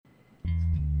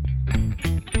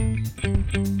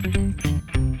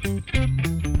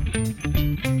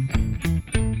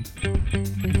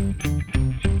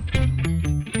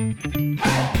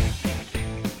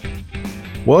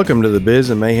Welcome to the Biz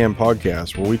and Mayhem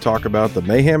podcast, where we talk about the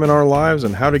mayhem in our lives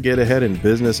and how to get ahead in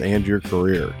business and your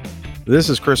career. This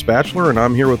is Chris Batchelor, and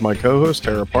I'm here with my co-host,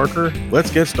 Tara Parker. Let's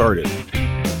get started.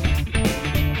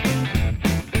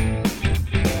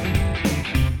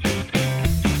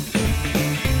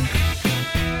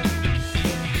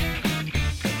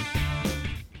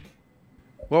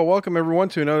 Well, welcome everyone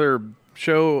to another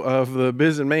show of the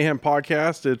Biz and Mayhem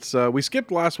podcast. It's we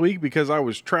skipped last week because I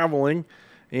was traveling.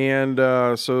 And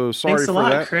so sorry Thanks a for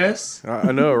lot, that. Chris.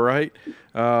 I know, right?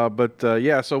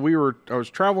 Yeah, so I was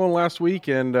traveling last week,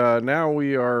 and now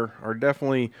we are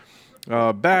definitely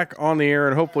back on the air,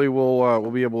 and hopefully we'll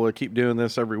be able to keep doing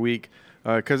this every week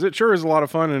because it sure is a lot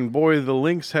of fun. And boy, the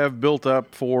links have built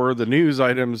up for the news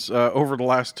items over the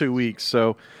last 2 weeks.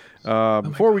 So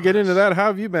before we get into that, how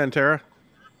have you been, Tara?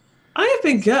 I have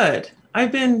been good.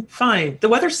 I've been fine. The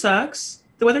weather sucks.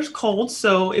 The weather's cold,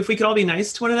 so if we could all be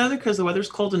nice to one another because the weather's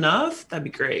cold enough, that'd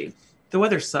be great. The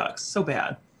weather sucks so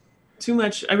bad. Too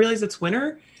much. I realize it's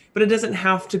winter, but it doesn't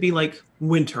have to be like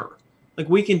winter. Like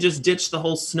we can just ditch the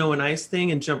whole snow and ice thing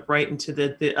and jump right into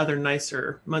the other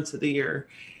nicer months of the year.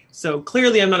 So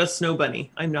clearly I'm not a snow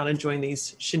bunny. I'm not enjoying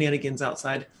these shenanigans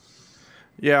outside.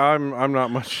 Yeah, I'm not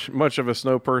much of a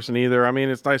snow person either. I mean,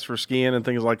 it's nice for skiing and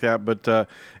things like that, but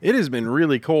it has been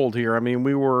really cold here. I mean,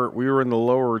 we were in the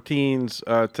lower teens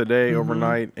today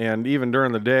overnight, and even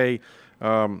during the day,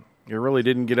 it really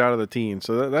didn't get out of the teens.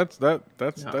 So that's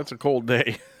a cold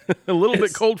day. A little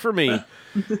bit cold for me.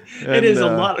 It is a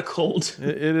lot of cold.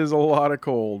 It is a lot of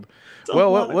cold.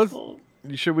 Let's.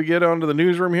 Should we get on to the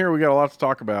newsroom here? We got a lot to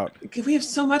talk about. We have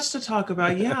so much to talk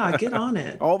about. Yeah, get on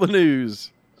it. All the news.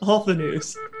 All the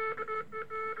news.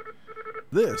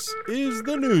 This is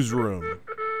the newsroom.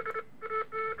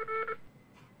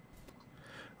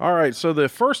 All right, so the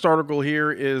first article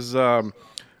here is, of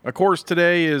course,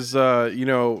 today is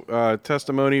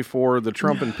testimony for the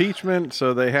Trump impeachment.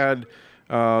 So they had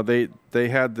they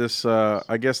had this,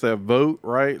 I guess, they vote,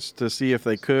 right, to see if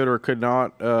they could or could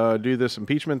not do this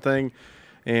impeachment thing,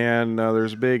 and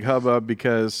there's a big hubbub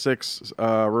because 6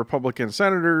 Republican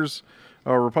senators.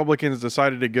 Republicans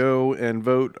decided to go and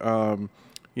vote,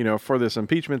 for this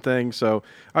impeachment thing. So,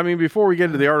 I mean, before we get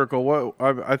into the article,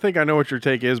 I think I know what your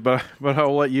take is, but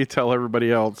I'll let you tell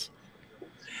everybody else.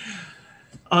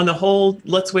 On the whole,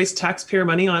 let's waste taxpayer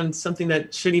money on something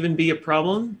that shouldn't even be a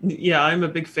problem. Yeah, I'm a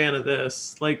big fan of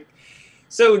this.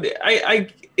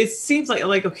 It seems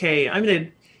like okay, I'm gonna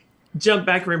jump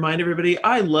back and remind everybody,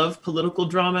 I love political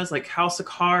dramas like House of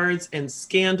Cards and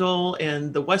Scandal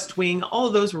and The West Wing. All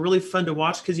of those were really fun to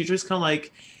watch because you're just kind of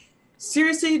like,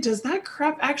 seriously, does that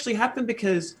crap actually happen?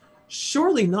 Because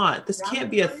surely not. This can't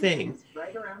be a thing.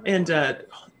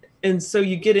 And so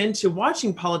you get into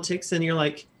watching politics and you're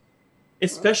like,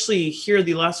 especially here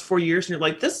the last 4 years, and you're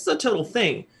like, this is a total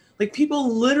thing. Like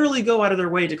people literally go out of their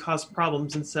way to cause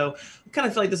problems. And so I kind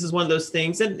of feel like this is one of those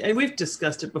things. And we've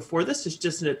discussed it before. This is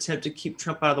just an attempt to keep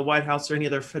Trump out of the White House or any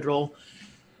other federal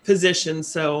position.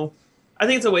 So I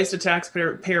think it's a waste of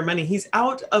taxpayer money. He's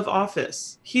out of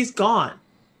office. He's gone.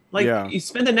 You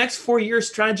spend the next 4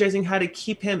 years strategizing how to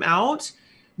keep him out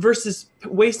versus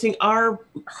wasting our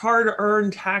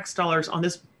hard-earned tax dollars on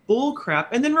this bull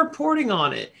crap and then reporting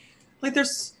on it. Like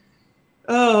there's,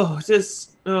 oh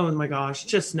my gosh,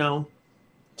 just no.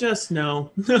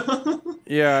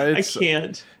 Yeah, I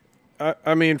can't.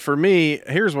 I mean, for me,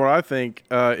 here's what I think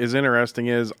is interesting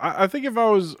is I think if I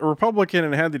was a Republican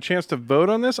and had the chance to vote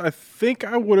on this, I think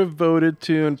I would have voted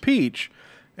to impeach.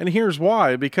 And here's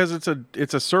why, because it's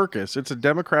a circus. It's a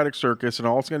Democratic circus, and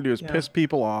all it's going to do is piss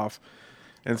people off.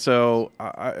 And so,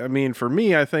 I mean, for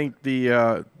me, I think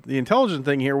the intelligent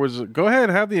thing here was go ahead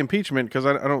and have the impeachment because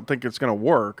I don't think it's going to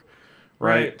work.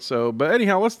 Right. So, but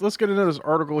anyhow, let's get into this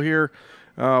article here.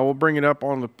 We'll bring it up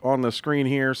on the screen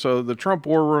here. So the Trump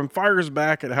War Room fires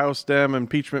back at House Dem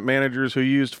impeachment managers who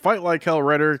used fight like hell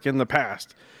rhetoric in the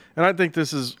past. And I think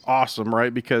this is awesome,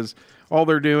 right? Because all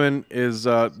they're doing is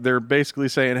they're basically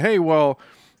saying, hey, well,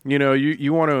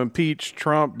 you want to impeach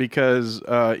Trump because,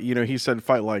 he said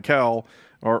fight like hell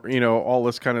or, all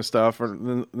this kind of stuff. Or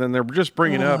then they're just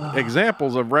bringing up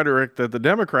examples of rhetoric that the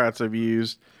Democrats have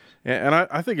used. And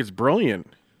I think it's brilliant.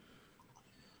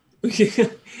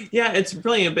 Yeah, it's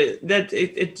brilliant, but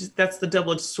that's the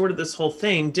double-edged sword of this whole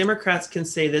thing. Democrats can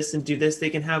say this and do this.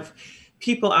 They can have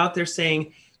people out there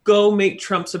saying, go make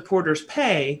Trump supporters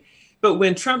pay. But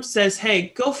when Trump says, hey,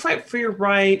 go fight for your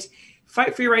right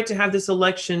to have this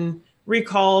election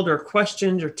recalled or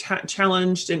questioned or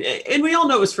challenged. And we all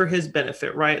know it was for his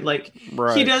benefit, right?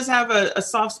 He does have a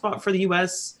soft spot for the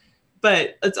U.S.,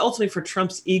 but it's ultimately for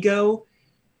Trump's ego.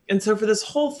 And so for this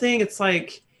whole thing, it's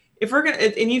like, if we're gonna,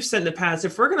 and you've said in the past,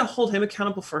 if we're gonna hold him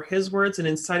accountable for his words and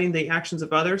inciting the actions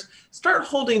of others, start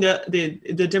holding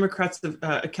the Democrats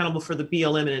accountable for the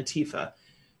BLM and Antifa.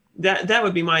 That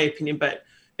would be my opinion. But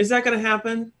is that going to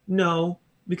happen? No,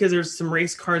 because there's some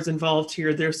race cards involved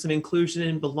here. There's some inclusion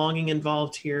and belonging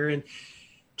involved here, and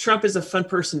Trump is a fun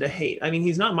person to hate. I mean,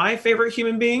 he's not my favorite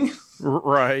human being,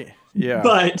 Right. Yeah.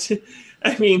 but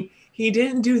I mean, he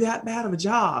didn't do that bad of a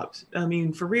job. I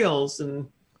mean, for reals, and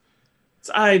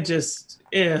I just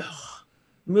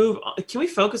move on. Can we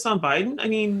focus on Biden? I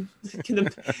mean,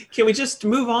 can we just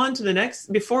move on to the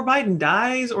next before Biden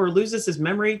dies or loses his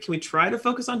memory? Can we try to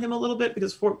focus on him a little bit,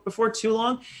 because before too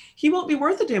long, he won't be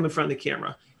worth a damn in front of the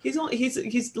camera. He's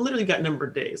literally got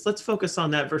numbered days. Let's focus on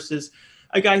that versus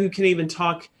a guy who can even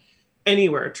talk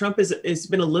anywhere. Trump has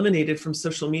been eliminated from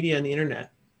social media and the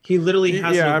internet. He literally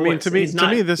has no voice. I mean, to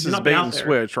me, this is bait and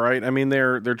switch, right? I mean,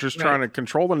 they're just trying to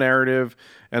control the narrative,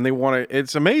 and they want to.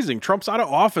 It's amazing. Trump's out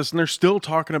of office, and they're still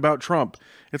talking about Trump.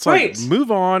 It's like,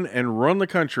 move on and run the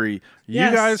country. You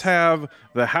guys have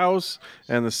the House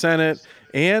and the Senate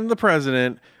and the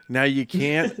president. Now you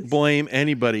can't blame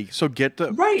anybody. So get to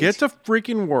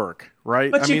freaking work.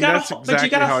 Right. But you gotta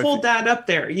hold that up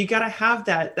there. You gotta have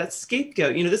that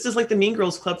scapegoat. You know, this is like the Mean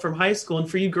Girls Club from high school. And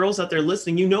for you girls out there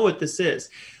listening, you know what this is.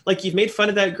 Like, you've made fun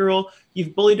of that girl,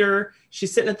 you've bullied her.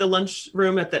 She's sitting at the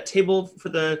lunchroom at that table for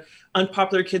the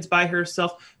unpopular kids by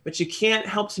herself, but you can't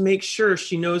help to make sure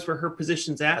she knows where her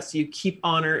position's at. So you keep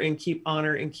on her and keep on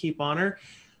her and keep on her.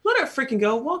 Let her freaking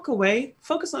go. Walk away.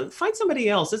 Find somebody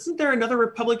else. Isn't there another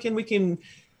Republican we can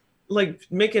like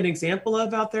make an example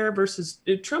of out there versus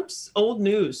Trump's old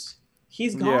news?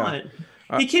 He's gone.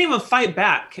 Yeah. He can't even fight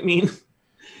back. I mean,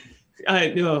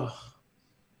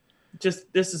 this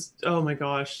is, oh my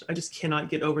gosh, I just cannot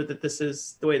get over that this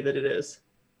is the way that it is.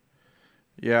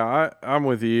 Yeah, I'm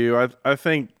with you. I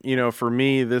think, you know, for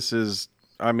me, this is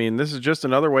just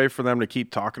another way for them to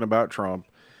keep talking about Trump.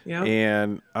 Yeah.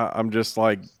 And I'm just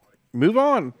like, move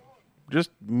on. Just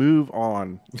move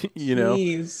on. You know,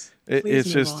 please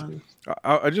it's just,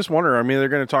 I just wonder. I mean, they're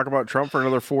going to talk about Trump for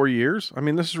another 4 years. I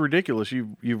mean, this is ridiculous.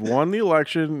 You've won the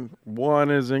election. Won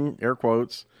is in air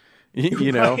quotes,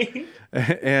 you know,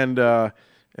 and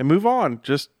move on.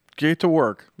 Just get to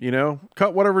work. You know,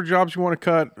 cut whatever jobs you want to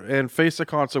cut and face the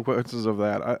consequences of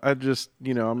that. I just,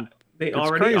 you know, they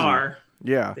already are.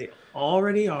 Yeah. They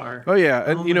already are. Oh yeah,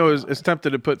 and you know, it's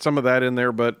tempted to put some of that in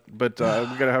there, but we got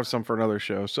to have some for another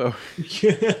show. So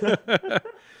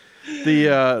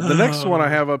the next one I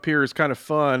have up here is kind of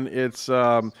fun. It's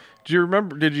do you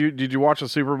remember? Did you watch the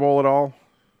Super Bowl at all?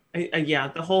 Yeah,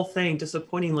 the whole thing.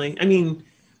 Disappointingly, I mean,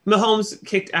 Mahomes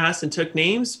kicked ass and took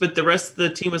names, but the rest of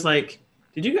the team was like,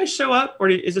 "Did you guys show up, or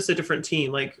is this a different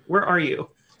team? Like, where are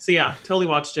you?" So yeah, totally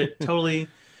watched it. Totally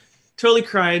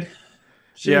cried.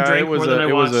 It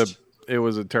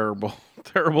was a terrible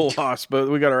loss, but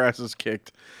we got our asses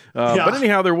kicked. But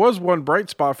anyhow, there was one bright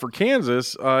spot for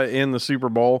Kansas in the Super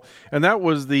Bowl, and that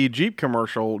was the Jeep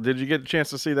commercial. Did you get a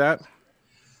chance to see that?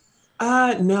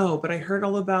 No, but I heard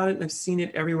all about it and I've seen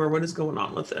it everywhere. What is going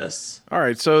on with this? All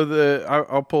right, so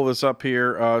I'll pull this up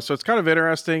here. So it's kind of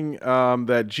interesting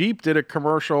that Jeep did a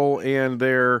commercial, and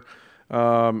their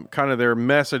kind of their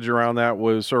message around that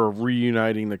was sort of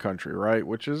reuniting the country, right?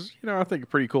 Which is, you know, I think a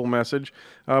pretty cool message.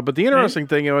 But the interesting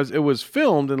thing was, it was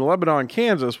filmed in Lebanon,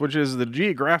 Kansas, which is the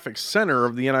geographic center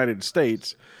of the United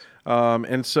States.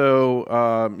 And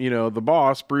so, you know, the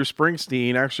boss, Bruce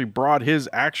Springsteen, actually brought his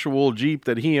actual Jeep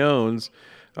that he owns,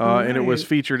 and it was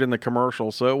featured in the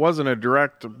commercial. So it wasn't a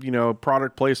direct, you know,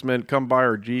 product placement, come buy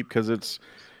our Jeep because it's,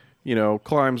 you know,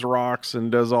 climbs rocks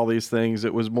and does all these things.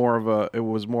 It was more of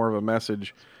a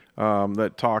message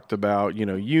that talked about, you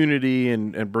know, unity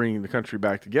and bringing the country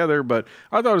back together. But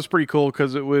I thought it was pretty cool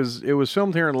because it was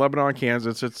filmed here in Lebanon,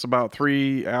 Kansas. It's about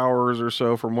 3 hours or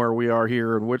so from where we are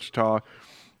here in Wichita.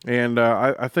 And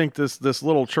I think this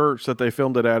little church that they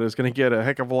filmed it at is going to get a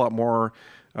heck of a lot more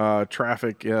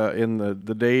traffic in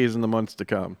the days and the months to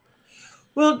come.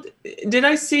 Well, did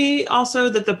I see also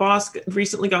that the boss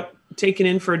recently got taken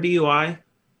in for a DUI?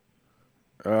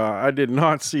 I did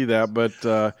not see that,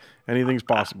 but anything's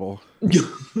possible.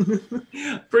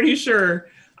 Pretty sure.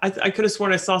 I could have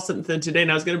sworn I saw something today,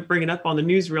 and I was going to bring it up on the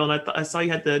newsreel, and I saw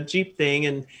you had the Jeep thing,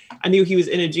 and I knew he was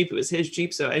in a Jeep. It was his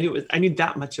Jeep, so I knew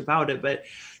that much about it. But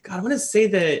God, I want to say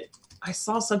that I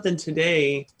saw something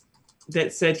today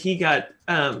that said he got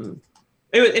and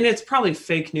it's probably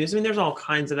fake news. I mean, there's all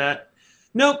kinds of that.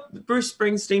 Nope, Bruce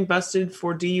Springsteen busted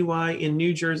for DUI in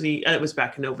New Jersey. It was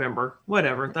back in November.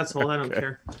 Whatever, that's all. I don't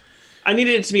care. I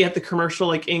needed it to be at the commercial,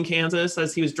 like in Kansas,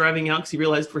 as he was driving out, because he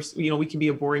realized we can be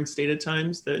a boring state at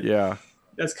times. That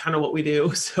that's kind of what we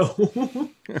do. So,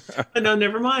 but no,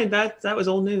 never mind. That was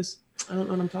old news. I don't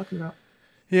know what I'm talking about.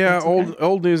 Yeah, That's okay.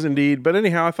 old news indeed. But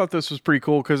anyhow, I thought this was pretty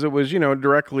cool because it was,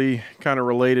 directly kind of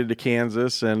related to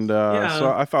Kansas, and so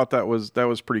Yeah. I thought that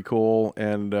was pretty cool,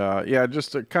 and yeah,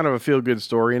 just a kind of a feel good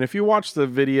story. And if you watch the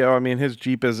video, I mean, his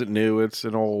Jeep isn't new; it's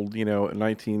an old,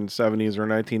 1970s or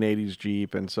 1980s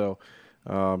Jeep, and so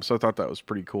I thought that was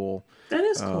pretty cool. That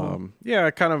is cool.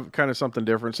 Yeah, kind of something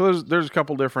different. So there's a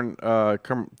couple different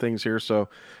things here. So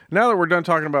now that we're done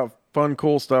talking about fun,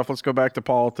 cool stuff, let's go back to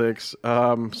politics.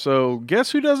 So guess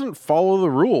who doesn't follow the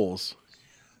rules?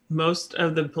 Most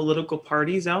of the political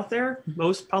parties out there,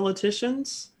 most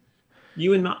politicians,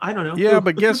 you and I don't know Yeah, who.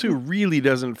 but guess who really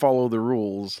doesn't follow the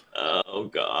rules? Oh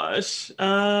gosh.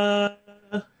 I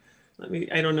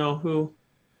don't know who.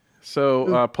 So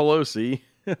Who? Pelosi.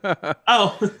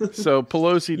 Oh, So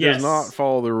Pelosi does not yes.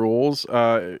 follow the rules.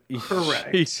 She,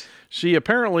 Correct. she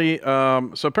apparently, so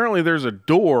apparently there's a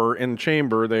door in the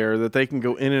chamber there that they can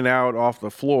go in and out off the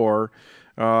floor.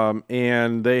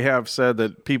 And they have said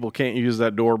that people can't use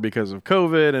that door because of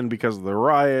COVID and because of the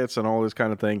riots and all this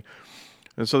kind of thing.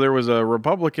 And so there was a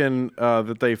Republican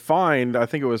that they fined, I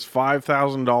think it was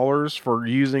 $5,000 for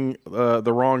using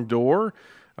the wrong door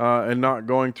and not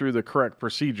going through the correct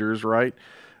procedures, right?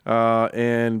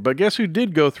 But guess who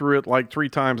did go through it like 3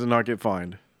 times and not get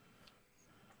fined?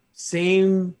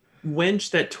 Same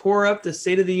wench that tore up the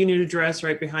State of the Union address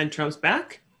right behind Trump's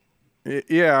back,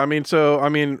 Yeah, I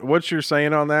mean, what's your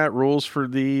saying on that? Rules for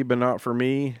thee, but not for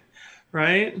me.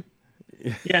 right?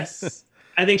 Yes.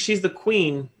 I think she's the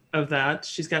queen of that.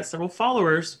 She's got several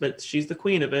followers, but she's the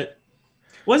queen of it.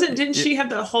 Didn't Y- she have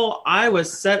the whole I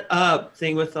was set up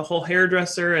thing with the whole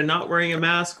hairdresser and not wearing a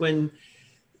mask when,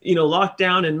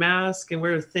 lockdown and mask and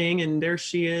wear a thing, and there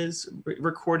she is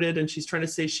recorded, and she's trying to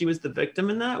say she was the victim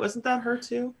in that. Wasn't that her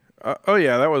too? oh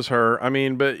yeah, that was her. I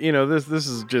mean, but this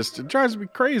is just it drives me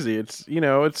crazy.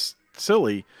 It's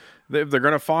silly. If they're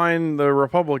gonna fine the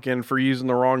Republican for using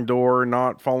the wrong door and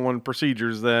not following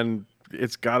procedures, then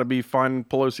it's got to be fine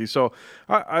Pelosi. So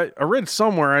I read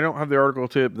somewhere, I don't have the article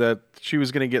tip, that she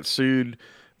was going to get sued.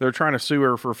 They're trying to sue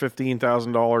her for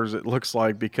 $15,000. It looks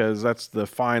like, because that's the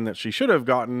fine that she should have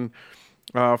gotten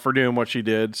for doing what she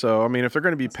did. So I mean, if they're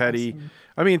going to be That's petty, awesome.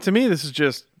 I mean, to me, this is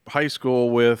just high school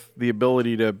with the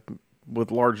ability to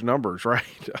with large numbers,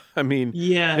 right? I mean,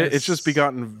 it's just Yes.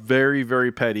 begotten very,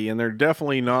 very petty, and they're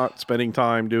definitely not spending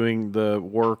time doing the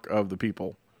work of the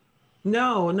people.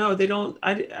 No, no, they don't.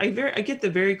 I get the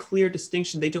very clear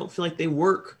distinction. They don't feel like they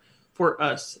work for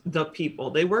us, the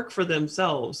people. They work for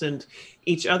themselves and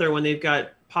each other when they've got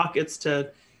pockets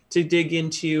to dig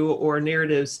into or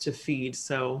narratives to feed.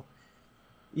 So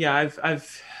yeah, I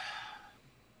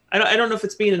don't know if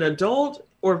it's being an adult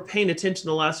or paying attention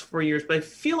the last 4 years, but I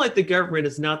feel like the government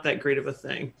is not that great of a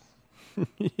thing.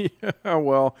 Yeah,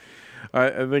 well,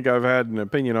 I think I've had an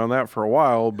opinion on that for a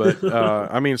while, but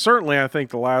I mean, certainly, I think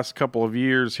the last couple of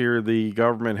years here, the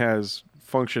government has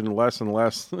functioned less and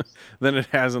less than it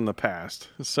has in the past.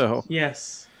 So,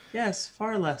 Yes. Yes,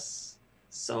 far less.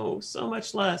 So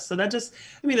much less. So that just,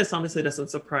 I mean, this honestly doesn't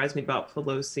surprise me about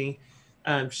Pelosi.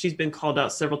 She's been called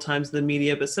out several times in the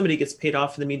media, but somebody gets paid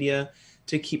off in the media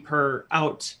to keep her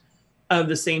out of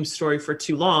the same story for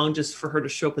too long, just for her to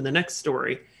show up in the next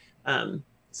story.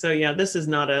 So yeah, this is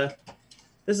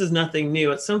nothing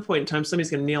new. At some point in time, somebody's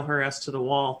going to nail her ass to the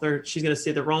wall. She's going to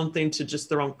say the wrong thing to just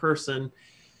the wrong person,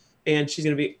 and she's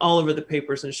going to be all over the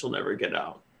papers, and she'll never get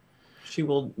out. She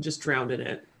will just drown in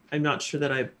it. I'm not sure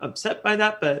that I'm upset by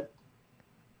that, but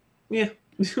yeah.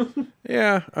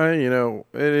 yeah, it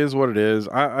is what it is.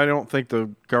 I don't think the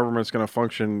government's going to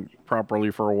function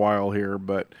properly for a while here,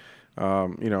 but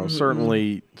Mm-mm.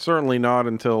 certainly not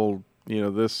until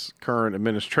this current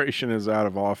administration is out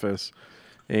of office,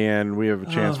 and we have a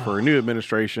chance for a Oh, new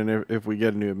administration if we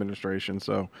get a new administration.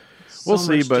 So we'll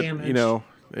so see, much but damage.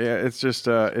 yeah, it's just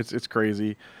it's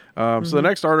crazy. So the Hmm.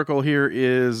 next article here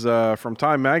is from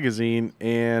Time Magazine,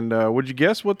 and would you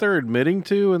guess what they're admitting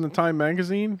to in the Time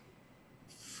Magazine?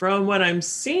 From what I'm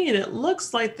seeing, it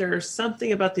looks like there's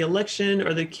something about the election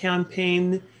or the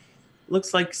campaign.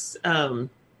 Looks like I'm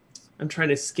trying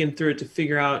to skim through it to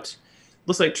figure out.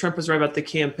 Looks like Trump was right about the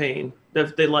campaign,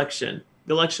 the election.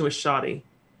 The election was shoddy.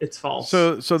 It's false.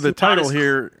 So It's the not title as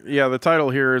here, yeah, the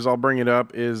title here is, I'll bring it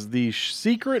up, is the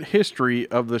secret history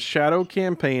of the shadow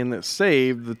campaign that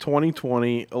saved the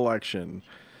 2020 election.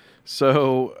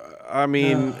 So I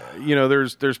mean,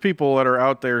 there's people that are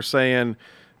out there saying,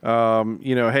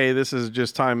 hey, this is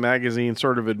just Time Magazine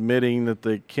sort of admitting that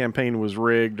the campaign was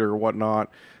rigged or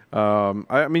whatnot.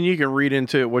 I mean, you can read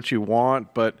into it what you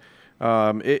want, but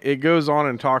It goes on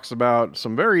and talks about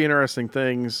some very interesting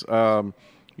things,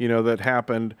 that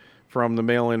happened from the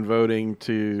mail-in voting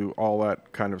to all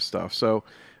that kind of stuff. So,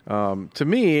 to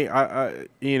me, I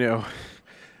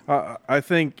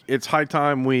think it's high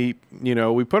time we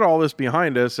put all this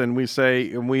behind us and we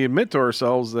say, and we admit to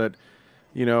ourselves that,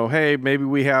 hey, maybe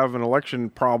we have an election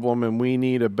problem and we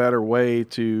need a better way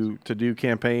to do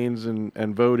campaigns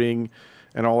and voting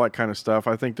and all that kind of stuff.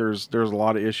 I think there's a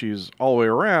lot of issues all the way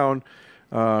around.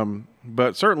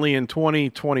 But certainly in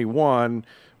 2021,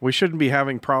 we shouldn't be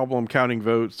having problem counting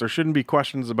votes. There shouldn't be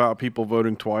questions about people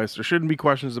voting twice. There shouldn't be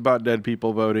questions about dead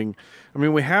people voting. I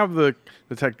mean, we have the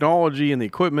technology and the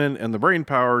equipment and the brain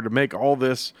power to make all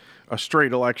this a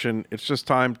straight election. It's just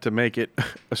time to make it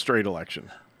a straight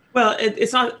election. Well,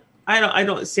 it's not. I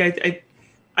don't see.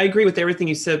 I agree with everything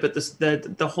you said, but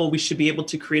the whole we should be able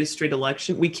to create a straight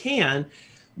election. We can,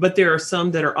 but there are some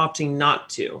that are opting not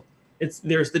to.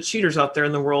 There's the cheaters out there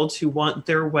in the world who want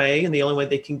their way, and the only way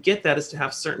they can get that is to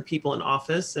have certain people in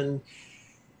office. And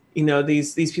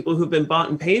these people who've been bought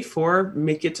and paid for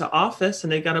make it to office,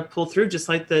 and they got to pull through, just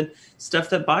like the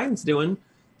stuff that Biden's doing.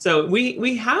 So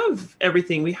we have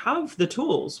everything. We have the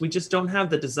tools. We just don't have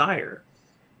the desire.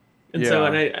 And so,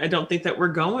 and I don't think that we're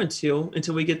going to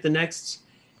until we get the next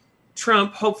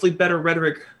Trump, hopefully better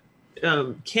rhetoric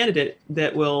candidate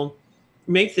that will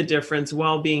make the difference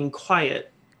while being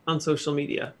quiet on social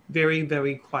media. Very,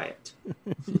 very quiet.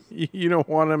 You don't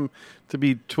want him to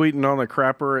be tweeting on the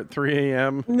crapper at 3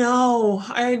 a.m.? No,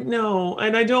 I know.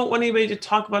 And I don't want anybody to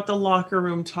talk about the locker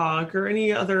room talk or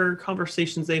any other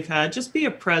conversations they've had. Just be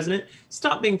a president.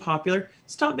 Stop being popular.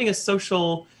 Stop being a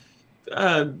social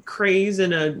craze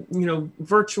and a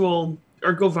virtual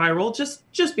or go viral.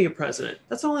 Just be a president.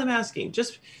 That's all I'm asking.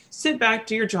 Just sit back,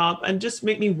 do your job, and just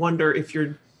make me wonder if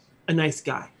you're a nice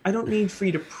guy. I don't need for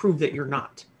you to prove that you're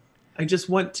not.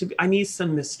 I need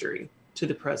some mystery to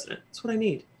the president. That's what I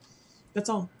need. That's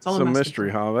all. That's all. Some mystery,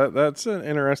 huh? That's an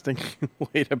interesting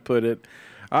way to put it.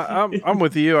 I'm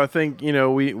with you. I think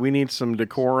we need some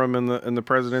decorum in the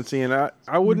presidency, and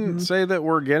I wouldn't say that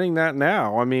we're getting that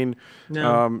now. I mean,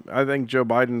 no. I think Joe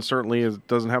Biden certainly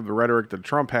doesn't have the rhetoric that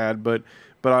Trump had, but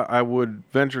I would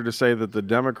venture to say that the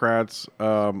Democrats,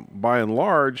 by and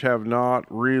large, have not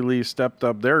really stepped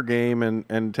up their game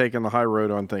and taken the high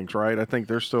road on things. Right? I think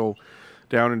they're still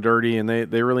down and dirty, and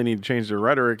they really need to change their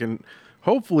rhetoric. And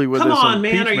hopefully, with this impeachment,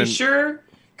 man, are you sure?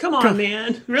 Come on,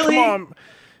 man, really? Come on.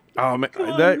 Oh, man,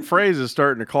 that phrase is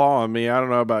starting to claw on me. I don't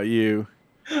know about you.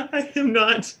 I am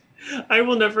not. I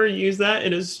will never use that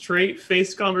in a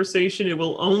straight-faced conversation. It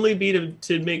will only be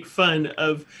to make fun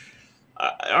of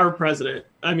our president.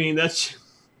 I mean, that's...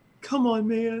 Come on,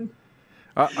 man.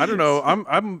 I don't know.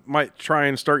 I might try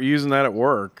and start using that at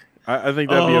work. I think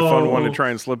that'd be a fun one to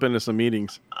try and slip into some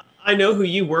meetings. I know who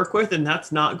you work with, and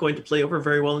that's not going to play over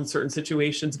very well in certain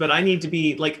situations. But I need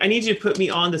you to put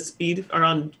me on the speed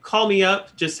or call me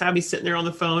up. Just have me sitting there on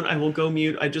the phone. I will go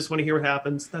mute. I just want to hear what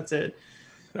happens. That's it.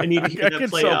 I need to hear that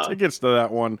play out. I could sell tickets to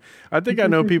that one. I think I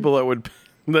know people that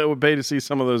would pay to see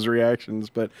some of those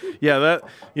reactions. But yeah,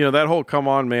 that whole "come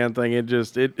on, man" thing.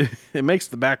 It makes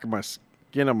the back of my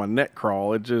skin on my neck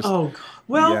crawl. It just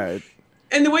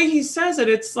And the way he says it,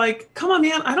 it's like, come on,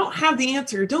 man, I don't have the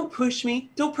answer. Don't push me.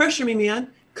 Don't pressure me, man.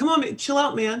 Come on, chill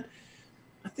out, man.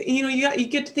 You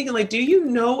get to thinking, like, do you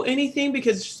know anything?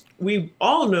 Because we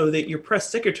all know that your press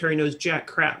secretary knows jack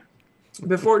crap.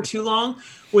 Before too long,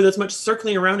 with as much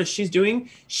circling around as she's doing,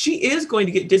 she is going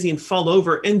to get dizzy and fall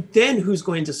over. And then who's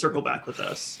going to circle back with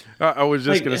us? I was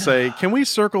just going to say, can we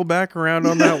circle back around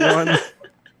on that one?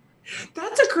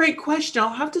 That's a great question.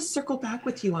 I'll have to circle back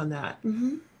with you on that.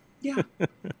 Mm-hmm. Yeah.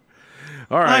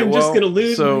 All right. I'm just going to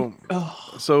lose.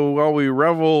 So while we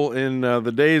revel in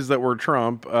the days that were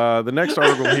Trump, the next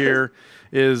article here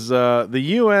is the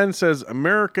UN says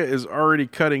America is already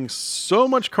cutting so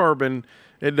much carbon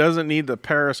it doesn't need the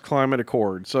Paris Climate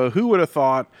Accord. So who would have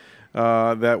thought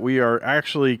that we are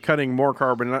actually cutting more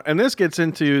carbon? And this gets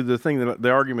into the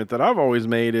argument that I've always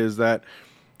made is that,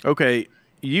 okay,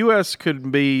 U.S.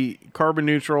 could be carbon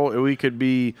neutral. We could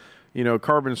be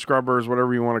carbon scrubbers,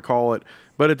 whatever you want to call it.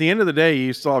 But at the end of the day,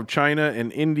 you still have China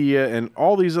and India and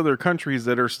all these other countries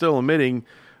that are still emitting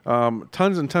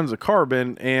tons and tons of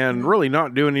carbon and really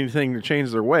not doing anything to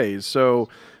change their ways. So,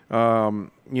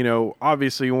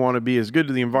 obviously you want to be as good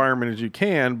to the environment as you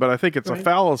can, but I think it's a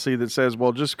fallacy that says,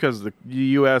 well, just because the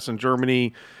U.S. and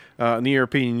Germany and the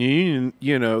European Union,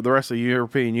 the rest of the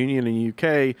European Union and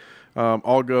UK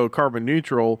all go carbon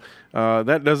neutral,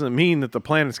 that doesn't mean that the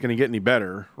planet's going to get any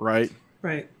better, right?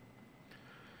 Right.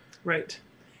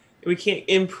 We can't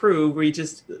improve.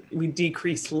 We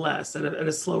decrease less at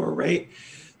a slower rate.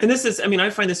 And this is, I mean, I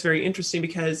find this very interesting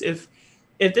because if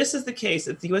this is the case,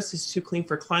 if the U.S. is too clean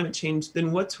for climate change,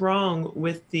 then what's wrong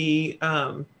with the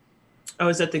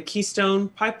is that the Keystone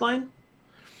pipeline?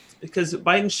 Because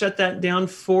Biden shut that down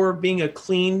for being a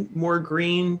clean, more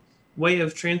green way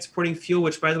of transporting fuel,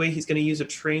 which, by the way, he's going to use a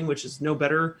train, which is no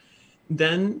better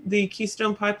than the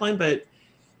Keystone pipeline. But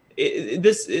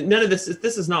this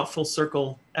is not full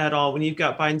circle at all. When you've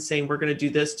got Biden saying we're going to do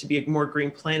this to be a more green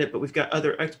planet, but we've got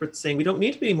other experts saying we don't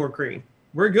need to be more green.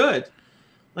 We're good.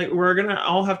 Like, we're going to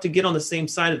all have to get on the same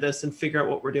side of this and figure out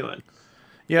what we're doing.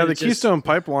 Yeah, the Keystone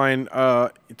Pipeline,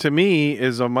 to me,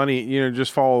 is a money.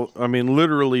 Just follow. I mean,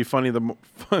 literally follow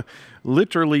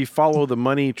the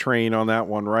money train on that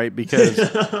one, right? Because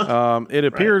it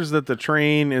appears that the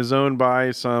train is owned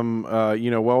by some,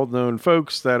 well-known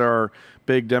folks that are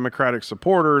big Democratic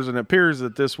supporters, and it appears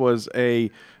that this was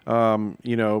a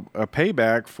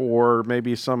payback for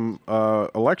maybe some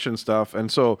election stuff, and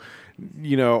so,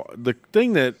 the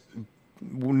thing that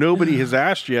nobody has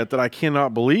asked yet that I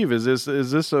cannot believe is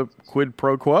this a quid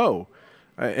pro quo?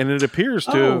 And it appears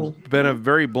to have been a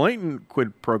very blatant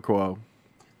quid pro quo.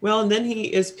 Well, and then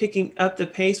he is picking up the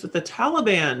pace with the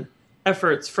Taliban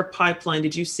efforts for pipeline.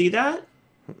 Did you see that?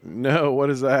 No, what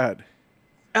is that?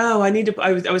 Oh, I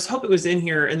was hoping it was in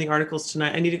here in the articles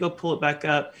tonight. I need to go pull it back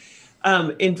up.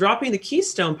 In dropping the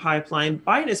Keystone pipeline,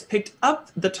 Biden has picked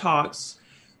up the talks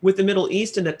with the Middle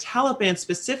East and the Taliban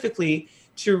specifically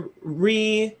to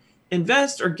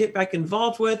reinvest or get back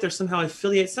involved with, or somehow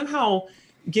affiliate, somehow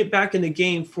get back in the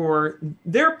game for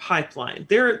their pipeline,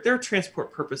 their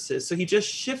transport purposes. So he just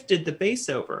shifted the base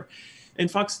over.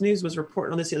 And Fox News was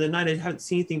reporting on this the other night. I haven't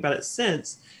seen anything about it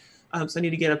since. So I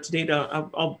need to get up to date.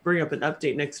 I'll bring up an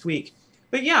update next week.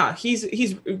 But yeah,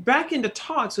 he's back into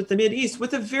talks with the Mideast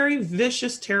with a very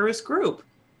vicious terrorist group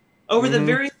over the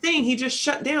very thing he just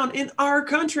shut down in our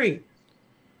country.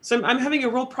 So I'm having a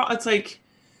real problem. It's like,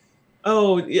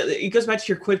 it goes back to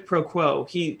your quid pro quo.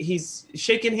 He's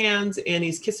shaking hands and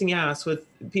he's kissing ass with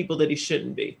people that he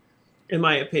shouldn't be, in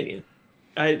my opinion.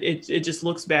 It just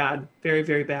looks bad. Very,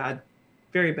 very bad.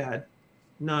 Very bad.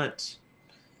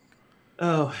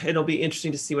 It'll be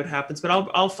interesting to see what happens. But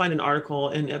I'll find an article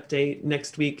and update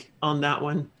next week on that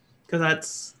one,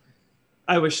 because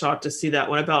I was shocked to see that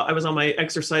one. I was on my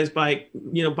exercise bike,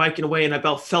 biking away, and I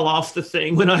about fell off the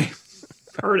thing when I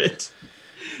heard it.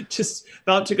 Just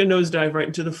about took a nosedive right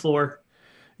into the floor.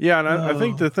 Yeah, and I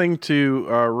think the thing to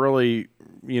really,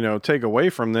 take away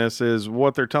from this is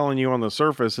what they're telling you on the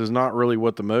surface is not really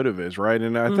what the motive is, right?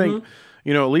 And I think,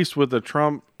 at least with the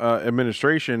Trump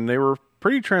administration, they were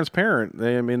pretty transparent.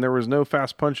 There was no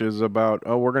fast punches about,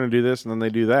 we're going to do this and then they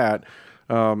do that.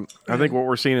 I think what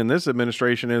we're seeing in this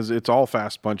administration is it's all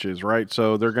fast punches, right?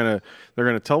 So they're gonna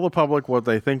tell the public what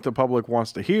they think the public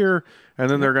wants to hear, and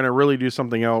then they're gonna really do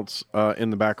something else in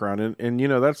the background. And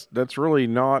that's really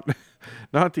not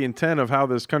the intent of how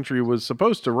this country was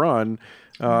supposed to run.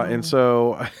 And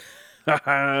so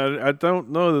I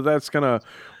don't know that that's gonna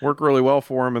work really well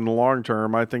for them in the long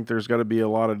term. I think there's got to be a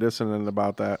lot of dissonance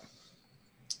about that.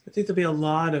 I think there'll be a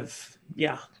lot of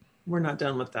we're not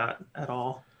done with that at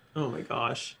all. Oh my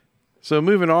gosh. So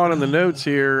moving on in the notes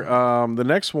here, the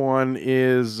next one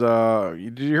is,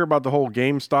 did you hear about the whole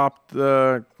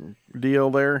GameStop deal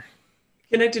there?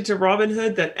 Connected to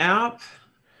Robinhood, that app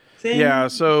thing? Yeah,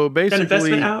 so basically, that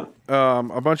investment app?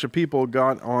 A bunch of people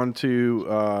got onto,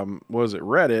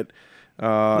 Reddit?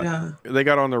 They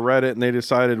got on the Reddit and they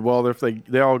decided, well, if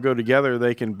they all go together,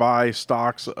 they can buy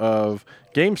stocks of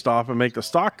GameStop and make the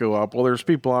stock go up. Well, there's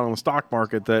people out on the stock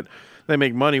market that they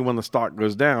make money when the stock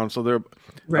goes down. So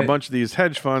a bunch of these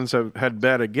hedge funds had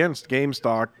bet against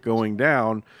GameStop going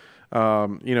down,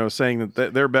 saying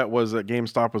that their bet was that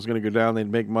GameStop was going to go down. They'd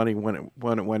make money when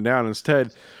it went down.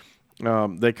 Instead,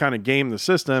 they kind of gamed the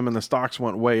system and the stocks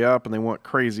went way up and they went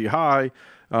crazy high.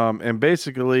 And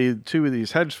basically, two of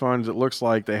these hedge funds, it looks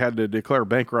like they had to declare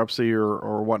bankruptcy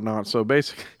or whatnot. So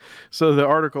the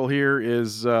article here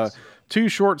is, two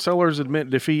short sellers admit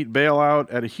defeat bailout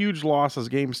at a huge loss as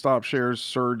GameStop shares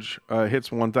surge hits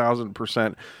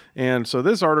 1,000%. And so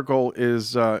this article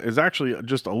is actually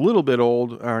just a little bit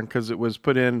old because it was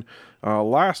put in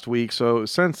last week. So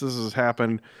since this has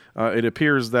happened, it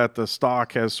appears that the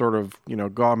stock has sort of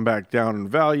gone back down in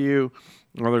value.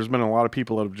 Well, there's been a lot of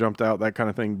people that have jumped out, that kind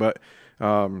of thing. But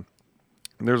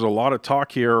there's a lot of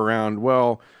talk here around,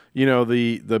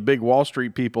 the big Wall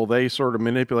Street people, they sort of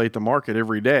manipulate the market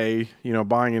every day,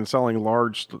 buying and selling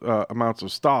large amounts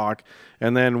of stock.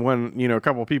 And then when, a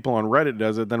couple of people on Reddit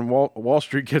does it, then Wall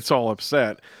Street gets all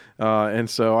upset. And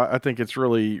so I think it's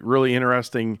really, really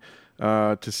interesting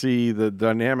to see the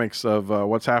dynamics of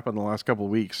what's happened the last couple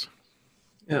of weeks.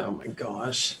 Oh my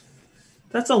gosh.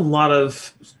 That's a lot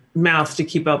of math to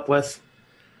keep up with.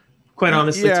 Quite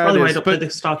honestly, it's Yeah, it probably why I is. don't play But the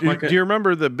stock do market. you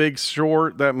remember The Big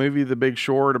Short? That movie, The Big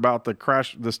Short, about the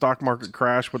crash, the stock market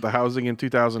crash with the housing in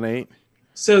 2008.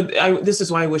 So this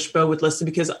is why I wish Bo would listen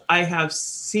because I have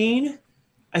seen.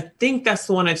 I think that's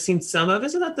the one I've seen some of.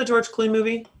 Isn't that the George Clooney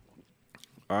movie?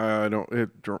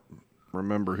 Don't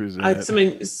remember who's in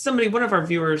it. Somebody, one of our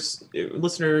viewers,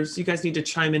 listeners, you guys need to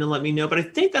chime in and let me know. But I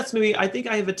think that's maybe. I think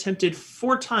I have attempted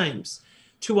 4 times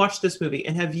to watch this movie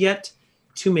and have yet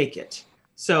to make it.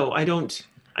 So I don't.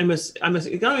 I'm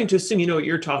going to assume you know what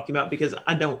you're talking about because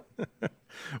I don't.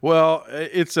 Well,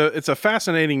 it's a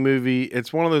fascinating movie.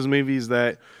 It's one of those movies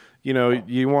that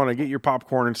you want to get your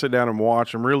popcorn and sit down and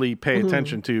watch and really pay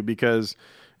attention to, because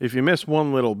if you miss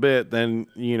one little bit, then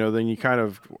you kind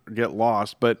of get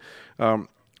lost. But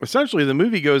essentially, the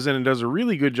movie goes in and does a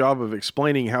really good job of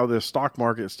explaining how this stock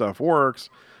market stuff works,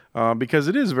 because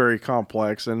it is very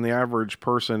complex, and the average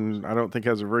person, I don't think,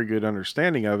 has a very good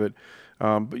understanding of it.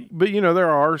 But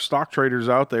there are stock traders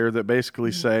out there that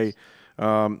basically say,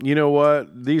 you know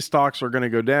what, these stocks are going to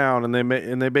go down,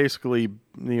 and they basically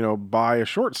buy a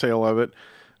short sale of it,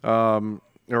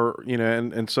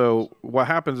 and so what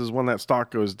happens is when that stock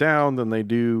goes down, then they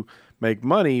do make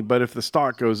money, but if the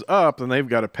stock goes up, then they've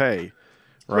got to pay,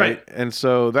 right? And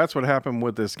so that's what happened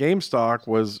with this GameStop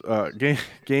was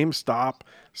GameStop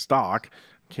stock.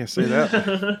 Can't say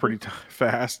that pretty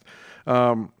fast.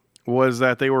 Was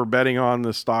that they were betting on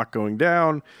the stock going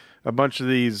down. A bunch of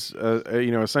these,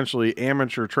 essentially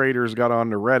amateur traders got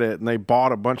onto Reddit and they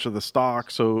bought a bunch of the stock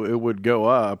so it would go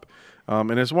up.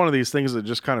 And it's one of these things that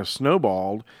just kind of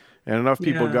snowballed, and enough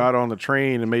people got on the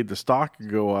train and made the stock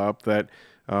go up that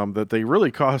they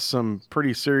really caused some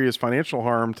pretty serious financial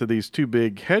harm to these two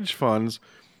big hedge funds.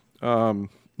 And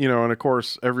of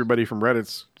course, everybody from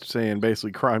Reddit's saying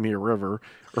basically cry me a river,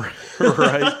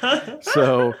 right?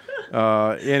 So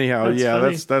anyhow,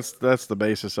 that's the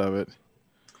basis of it.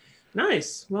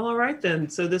 Nice. Well, all right then.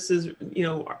 So this is,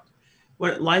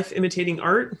 what, life imitating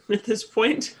art at this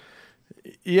point?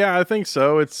 Yeah, I think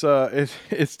so. It's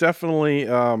definitely,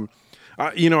 I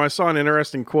saw an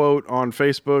interesting quote on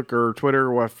Facebook or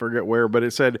Twitter, I forget where, but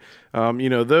it said,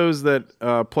 those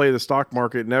that play the stock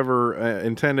market never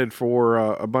intended for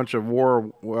a bunch of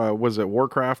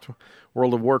Warcraft,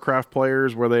 World of Warcraft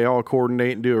players where they all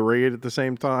coordinate and do a raid at the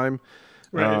same time.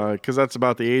 Right. Because that's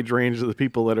about the age range of the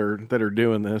people that are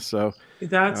doing this. So I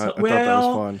thought that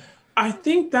was fun. I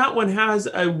think that one has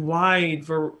a wide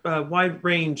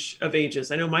range of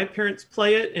ages. I know my parents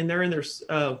play it, and they're in their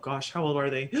how old are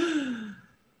they?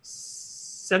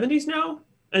 70s now.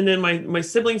 And then my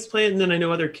siblings play it, and then I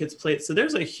know other kids play it. So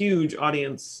there's a huge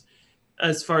audience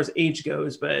as far as age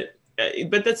goes, but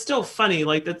that's still funny.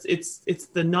 Like it's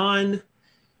the non-typical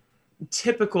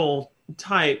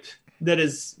type that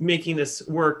is making this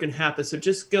work and happen. So it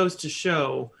just goes to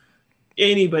show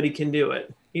anybody can do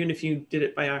it. Even if you did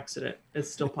it by accident, it's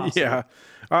still possible. Yeah.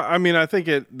 I mean, I think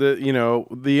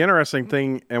the interesting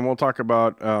thing, and we'll talk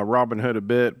about Robinhood a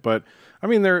bit, but I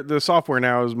mean, the software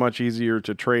now is much easier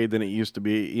to trade than it used to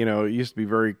be. It used to be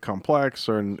very complex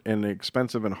and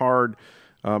expensive and hard.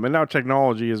 And now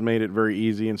technology has made it very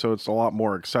easy. And so it's a lot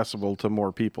more accessible to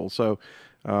more people. So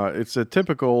it's a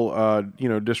typical,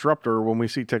 disruptor. When we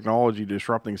see technology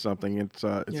disrupting something, it's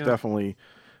definitely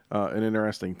an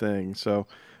interesting thing. So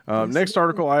next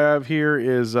article I have here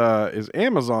is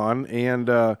Amazon. And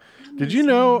did you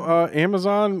know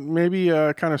Amazon maybe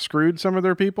kind of screwed some of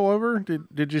their people over?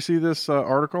 Did you see this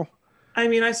article? I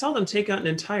mean, I saw them take out an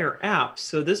entire app,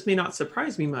 so this may not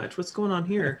surprise me much. What's going on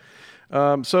here?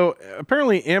 So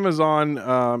apparently Amazon,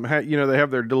 they have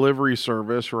their delivery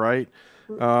service, right?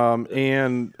 What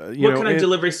kind of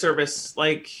delivery service?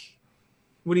 Like,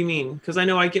 what do you mean? Because I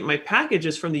know I get my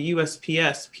packages from the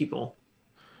USPS people.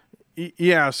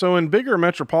 Yeah, so in bigger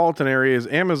metropolitan areas,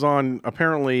 Amazon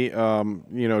apparently,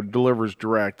 delivers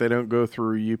direct. They don't go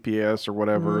through UPS or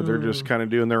whatever. They're just kind of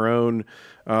doing their own,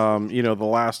 the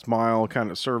last mile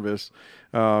kind of service.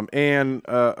 And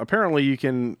apparently you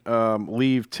can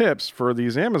leave tips for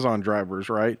these Amazon drivers,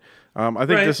 right? I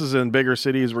think this is in bigger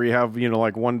cities where you have,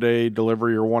 like 1-day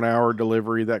delivery or 1-hour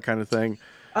delivery, that kind of thing.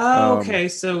 Oh, okay.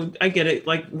 So I get it.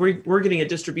 Like we're getting a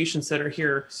distribution center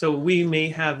here, so we may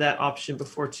have that option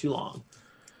before too long,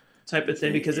 type of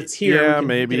thing, because it's here. Yeah,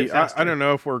 maybe. I don't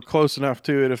know if we're close enough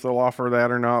to it, if they'll offer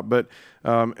that or not. But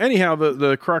anyhow,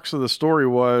 the crux of the story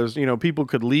was, people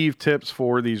could leave tips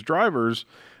for these drivers,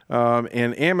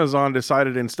 and Amazon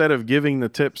decided instead of giving the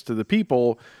tips to the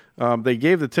people, they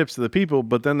gave the tips to the people,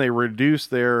 but then they reduced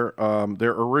their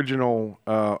original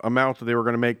amount that they were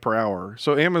going to make per hour.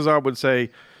 So Amazon would say,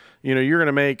 you're going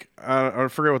to make, I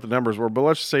forget what the numbers were, but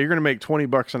let's just say you're going to make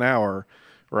 $20 an hour,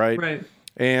 right? Right.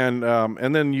 And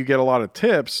then you get a lot of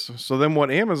tips. So then what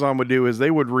Amazon would do is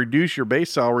they would reduce your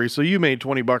base salary, so you made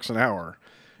 $20 an hour.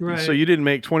 So Right. you didn't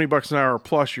make $20 an hour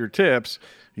plus your tips.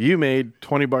 You made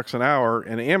 $20 an hour,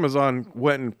 and Amazon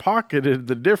went and pocketed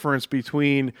the difference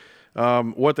between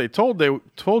what they told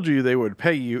you they would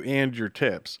pay you and your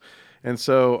tips. And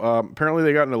so apparently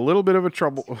they got in a little bit of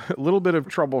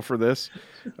trouble for this.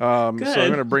 So I'm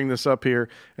going to Good. bring this up here,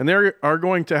 and they are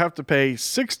going to have to pay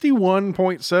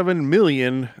 61.7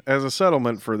 million as a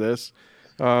settlement for this.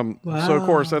 So of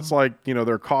course that's Wow. like,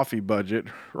 their coffee budget,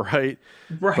 right?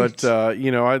 But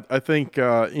Right. I think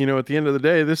at the end of the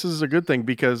day, this is a good thing,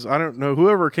 because I don't know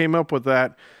whoever came up with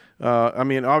that. I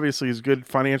mean, obviously, it's good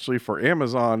financially for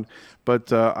Amazon,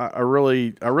 but I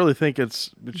really think it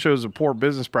shows a poor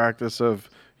business practice of,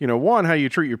 one, how you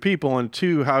treat your people, and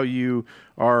two, how you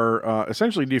are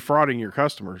essentially defrauding your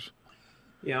customers.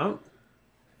 Yeah.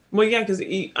 Well, yeah, because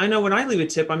I know when I leave a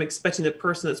tip, I'm expecting the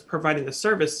person that's providing the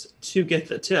service to get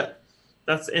the tip.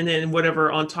 That's and then whatever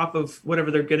on top of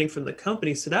whatever they're getting from the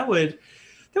company. So that would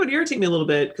irritate me a little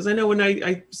bit because I know when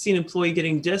I see an employee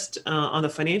getting dissed on the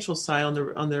financial side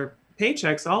on their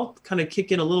paychecks, I'll kind of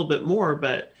kick in a little bit more.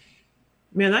 But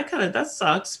man, that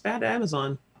sucks. Bad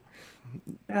Amazon.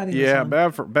 Bad Yeah,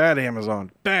 Amazon. bad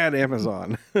Amazon, bad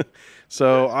Amazon.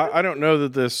 So I don't know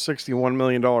that this $61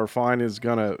 million fine is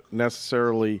gonna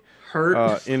necessarily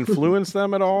Hurt. influence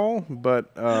them at all,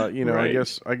 but I Right.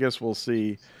 guess we'll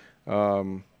see.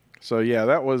 Um, so yeah,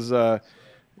 that was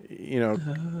you know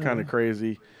kind of Uh,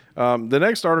 crazy. The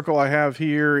next article I have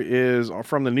here is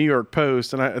from the New York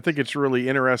Post, and I think it's really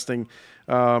interesting.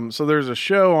 So there's a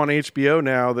show on HBO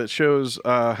now that shows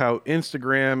how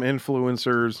Instagram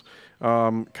influencers,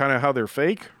 kind of how they're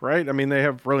fake, right? I mean, they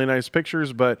have really nice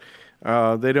pictures, but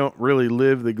they don't really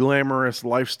live the glamorous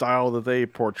lifestyle that they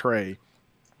portray.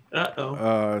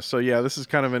 uh-oh. So yeah, this is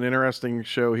kind of an interesting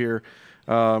show here.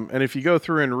 And if you go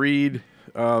through and read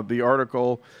the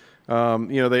article,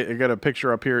 they got a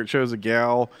picture up here. It shows a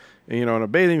gal, in a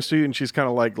bathing suit, and she's kind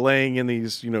of like laying in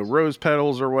these, rose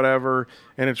petals or whatever,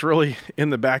 and it's really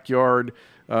in the backyard.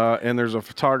 And there's a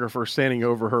photographer standing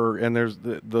over her, and there's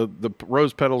the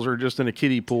rose petals are just in a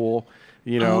kiddie pool,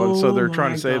 and so Oh they're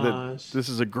trying to my say that gosh. this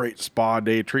is a great spa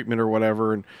day treatment or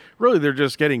whatever, and really they're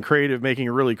just getting creative, making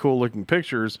really cool looking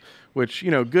pictures, which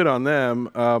good on them.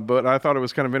 But I thought it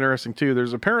was kind of interesting too.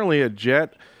 There's apparently a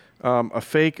jet, a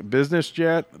fake business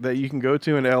jet that you can go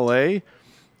to in LA.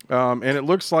 And it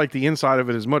looks like the inside of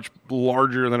it is much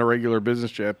larger than a regular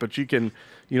business jet, but you can,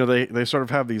 they sort of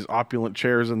have these opulent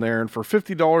chairs in there, and for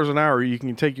 $50 an hour, you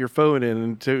can take your phone in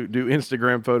and to do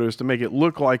Instagram photos to make it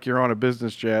look like you're on a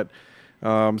business jet. So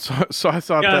I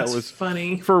thought Yeah, that it's was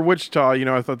funny. for Wichita.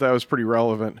 I thought that was pretty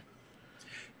relevant.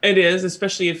 It is,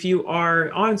 especially if you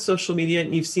are on social media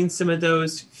and you've seen some of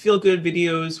those feel good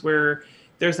videos where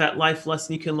there's that life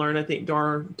lesson you can learn. I think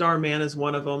Dar Man is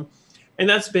one of them. And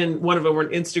that's been one of them where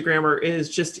an Instagrammer is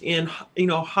just in,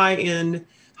 high end,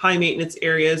 high maintenance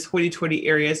areas, hoity toity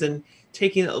areas, and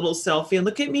taking a little selfie and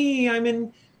look at me, I'm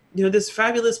in, this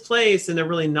fabulous place. And they're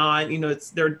really not,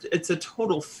 it's a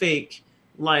total fake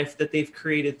life that they've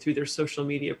created through their social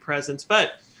media presence.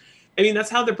 But I mean, that's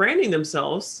how they're branding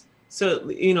themselves. So,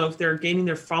 if they're gaining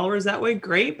their followers that way,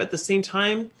 great. But at the same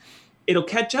time, it'll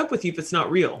catch up with you if it's not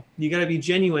real. You got to be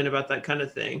genuine about that kind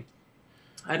of thing.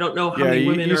 I don't know how Yeah, many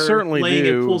women you are certainly laying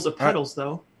in do. pools of petals,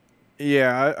 though.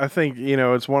 Yeah, I think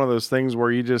it's one of those things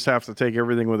where you just have to take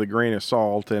everything with a grain of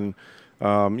salt, and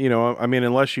I mean,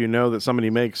 unless you know that somebody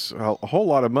makes a whole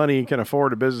lot of money and can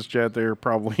afford a business jet, they're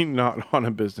probably not on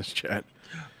a business jet.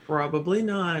 Probably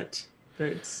not.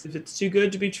 But if it's too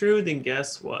good to be true, then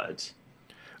guess what?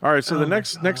 All right, so the Oh my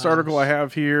next article I gosh.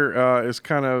 have here is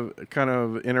kind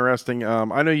of interesting.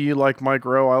 I know you like Mike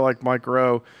Rowe. I like Mike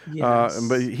Rowe, but Yes.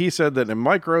 he said that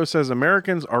Mike Rowe says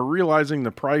Americans are realizing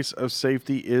the price of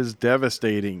safety is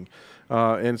devastating,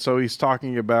 and so he's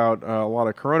talking about a lot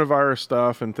of coronavirus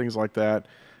stuff and things like that.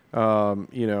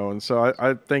 And so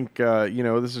I think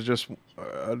this is just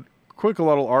a quick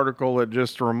little article that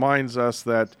just reminds us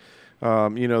that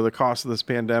the cost of this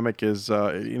pandemic is,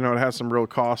 it has some real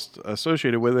cost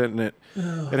associated with it, and it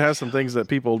Oh, has some yeah. things that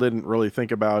people didn't really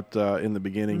think about in the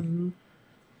beginning. Hmm.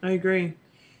 I agree.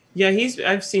 Yeah,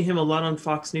 I've seen him a lot on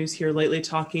Fox News here lately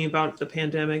talking about the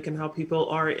pandemic and how people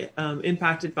are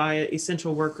impacted by it,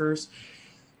 essential workers.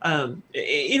 And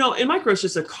Micro's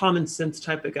just a common sense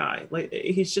type of guy. Like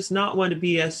he's just not one to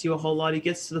BS you a whole lot. He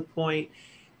gets to the point.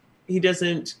 He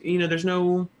doesn't, there's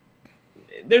no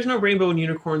rainbow and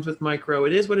unicorns with Micro.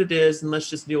 It is what it is, and let's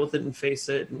just deal with it and face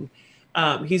it. And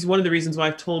He's one of the reasons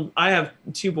why I have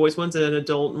two boys. One's an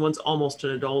adult and one's almost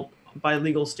an adult by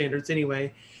legal standards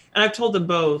anyway. And I've told them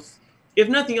both, if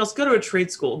nothing else, go to a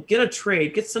trade school, get a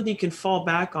trade, get something you can fall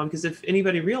back on. Because if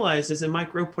anybody realizes, and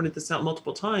Mike Rowe pointed this out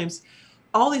multiple times,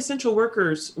 all the essential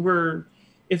workers were,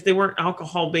 if they weren't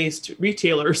alcohol-based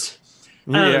retailers,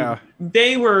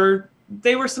 they were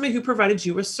somebody who provided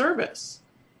you a service.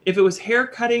 If it was hair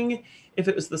cutting, if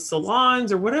it was the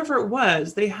salons or whatever it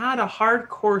was, they had a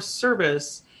hardcore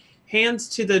service, hands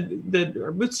to the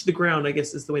or boots to the ground, I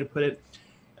guess is the way to put it,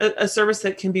 a service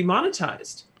that can be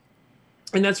monetized.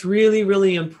 And that's really,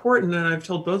 really important. And I've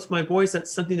told both my boys that's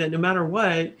something that no matter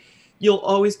what, you'll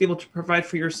always be able to provide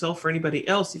for yourself or anybody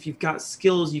else if you've got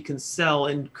skills you can sell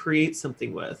and create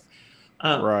something with.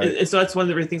 Right. And so that's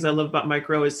one of the things I love about Mike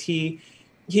Rowe is he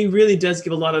really does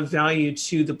give a lot of value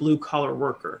to the blue collar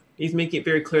worker. He's making it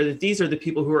very clear that these are the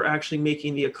people who are actually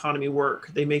making the economy work.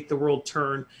 They make the world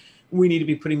turn. We need to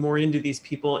be putting more into these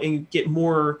people and get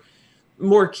more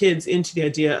kids into the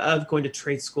idea of going to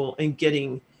trade school and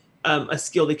getting a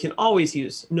skill they can always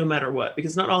use no matter what,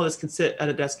 because not all of us can sit at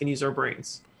a desk and use our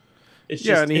brains. It's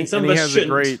just, and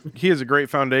he has a great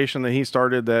foundation that he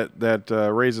started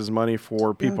that raises money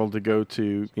for people to go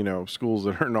to, schools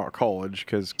that are not college,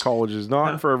 because college is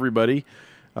not for everybody,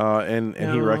 and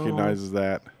he recognizes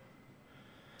that.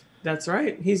 That's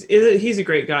right. He's a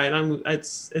great guy, and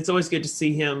it's always good to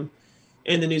see him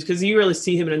in the news, because you really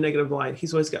see him in a negative light.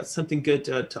 He's always got something good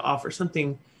to offer,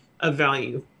 something of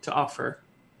value to offer.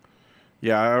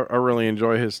 Yeah, I really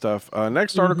enjoy his stuff.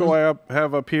 Next article I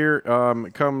have up here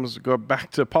go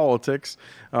back to politics,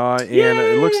 and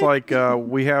it looks like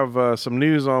we have some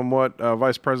news on what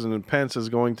Vice President Pence is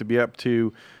going to be up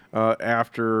to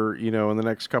after, in the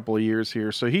next couple of years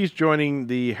here. So he's joining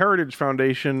the Heritage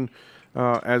Foundation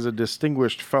as a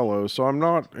distinguished fellow. So I'm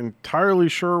not entirely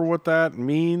sure what that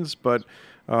means, but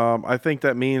I think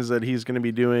that means that he's going to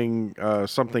be doing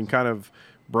something kind of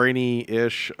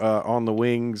brainy-ish on the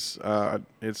wings.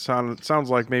 It sounds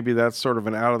like maybe that's sort of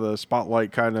an out of the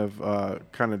spotlight kind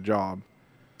of job.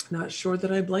 Not sure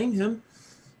that I blame him.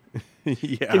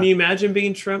 Yeah. Can you imagine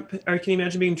being Trump, or can you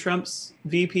imagine being Trump's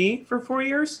VP for 4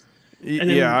 years?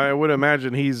 Yeah, I would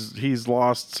imagine he's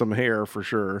lost some hair for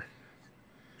sure.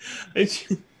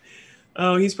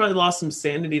 Oh, he's probably lost some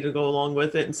sanity to go along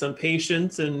with it and some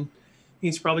patience, and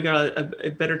he's probably got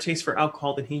a better taste for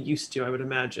alcohol than he used to, I would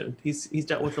imagine. He's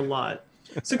dealt with a lot.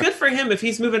 So good for him. If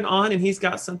he's moving on and he's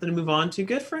got something to move on to,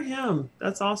 good for him.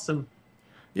 That's awesome.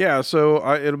 Yeah, so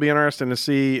it'll be interesting to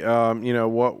see,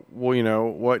 what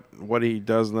he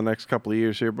does in the next couple of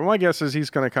years here. But my guess is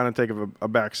he's going to kind of take a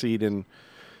back seat and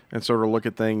sort of look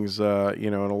at things, in a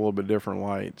little bit different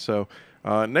light. So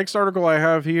next article I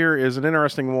have here is an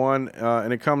interesting one,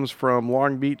 and it comes from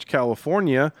Long Beach,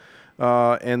 California.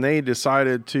 And they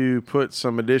decided to put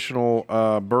some additional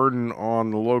burden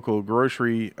on the local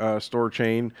grocery store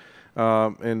chain,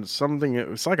 and something.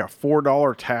 It's like a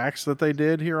 $4 tax that they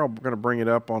did here. I'm going to bring it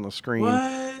up on the screen.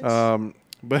 What?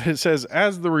 But it says,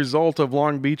 as the result of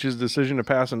Long Beach's decision to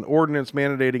pass an ordinance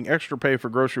mandating extra pay for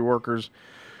grocery workers,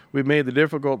 we've made the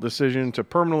difficult decision to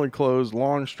permanently close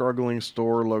long-struggling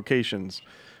store locations.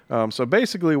 So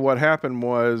basically what happened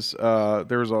was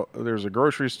there's a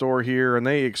grocery store here, and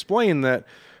they explained that,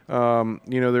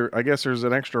 I guess there's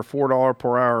an extra $4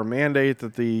 per hour mandate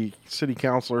that the city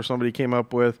council or somebody came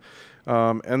up with.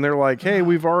 And they're like, hey,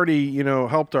 we've already,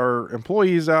 helped our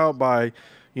employees out by,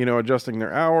 adjusting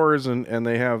their hours. And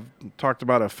they have talked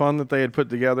about a fund that they had put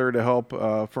together to help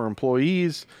for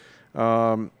employees.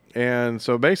 And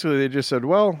so basically they just said,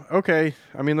 well, okay,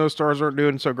 those stores aren't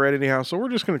doing so great anyhow, so we're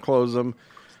just going to close them.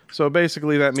 So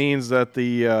basically that means that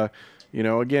the,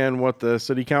 again, what the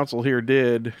city council here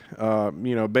did,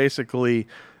 basically,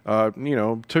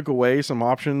 took away some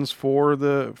options for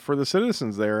the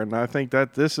citizens there. And I think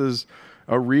that this is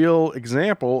a real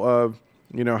example of,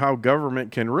 how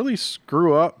government can really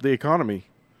screw up the economy.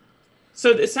 So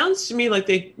it sounds to me like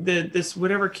this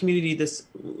whatever community this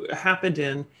happened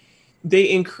in, they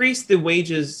increased the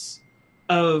wages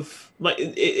of, like,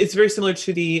 it's very similar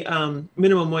to the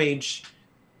minimum wage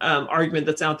argument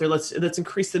that's out there. Let's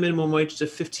increase the minimum wage to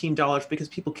 $15 because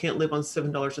people can't live on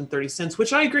 $7.30,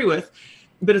 which I agree with,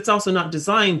 but it's also not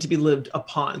designed to be lived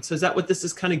upon. So is that what this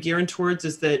is kind of gearing towards,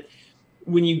 is that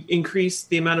when you increase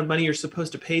the amount of money you're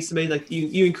supposed to pay somebody, like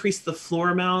you increase the floor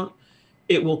amount,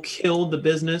 it will kill the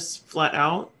business flat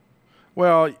out?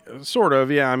 Well, sort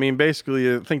of, yeah.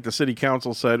 Basically, I think the city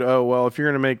council said, oh, well, if you're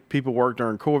going to make people work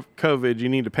during COVID, you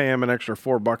need to pay them an extra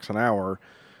 $4 an hour.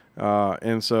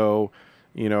 And so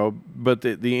But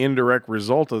the indirect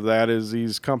result of that is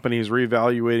these companies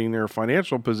reevaluating their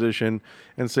financial position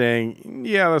and saying,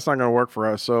 yeah, that's not going to work for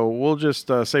us. So we'll just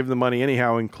save the money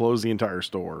anyhow and close the entire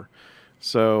store.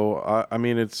 So, I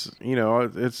mean, it's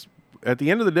at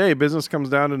the end of the day, business comes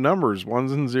down to numbers,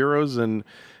 ones and zeros and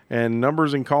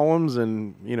numbers and columns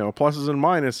and, pluses and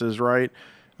minuses, right?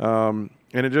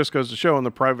 And it just goes to show in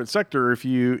the private sector, if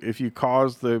you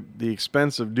cause the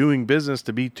expense of doing business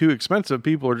to be too expensive,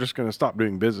 people are just going to stop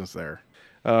doing business there.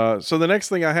 So the next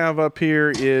thing I have up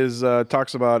here is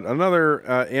talks about another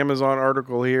Amazon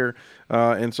article here.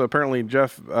 And so apparently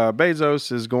Jeff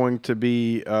Bezos is going to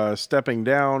be stepping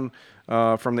down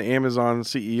from the Amazon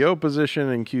CEO position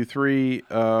in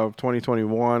Q3 of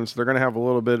 2021. So they're going to have a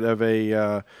little bit of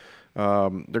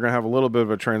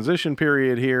a transition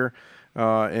period here.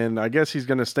 And I guess he's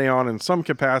going to stay on in some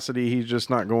capacity. He's just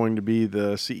not going to be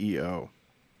the CEO.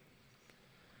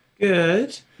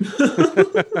 Good.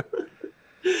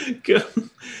 Good.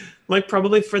 Like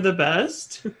probably for the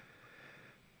best.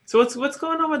 So what's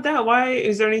going on with that? Why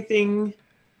is there anything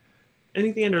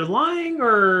underlying,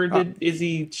 or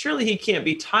surely he can't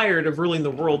be tired of ruling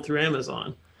the world through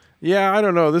Amazon? Yeah, I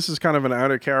don't know. This is kind of an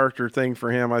out of character thing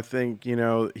for him. I think, he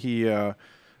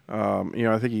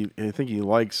I think he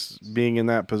likes being in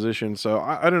that position. So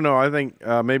I don't know. I think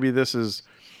maybe this is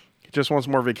he just wants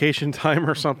more vacation time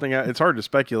or something. It's hard to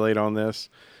speculate on this,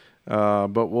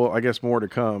 but I guess more to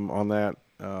come on that.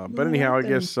 But anyhow, I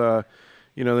guess the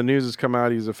news has come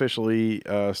out. He's officially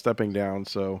stepping down.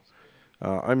 So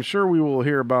I'm sure we will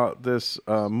hear about this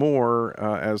more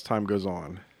as time goes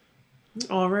on.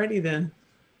 Alrighty then.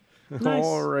 Nice.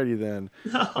 Alrighty then.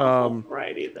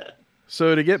 Alrighty then.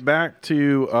 So to get back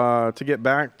to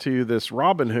this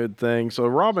Robinhood thing, so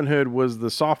Robinhood was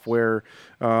the software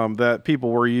that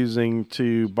people were using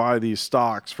to buy these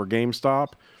stocks for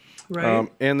GameStop,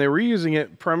 right? And they were using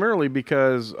it primarily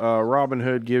because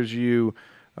Robinhood gives you,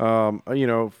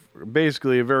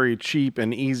 basically a very cheap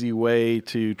and easy way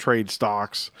to trade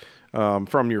stocks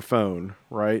from your phone,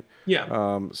 right?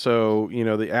 Yeah. So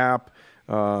the app.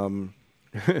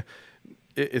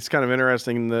 It's kind of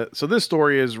interesting so this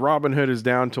story is Robinhood is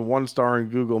down to 1 star in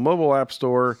Google mobile app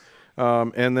store.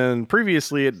 And then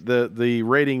previously the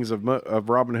ratings of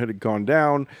Robinhood had gone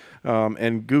down,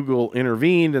 and Google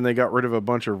intervened and they got rid of a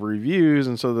bunch of reviews.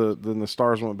 And so then the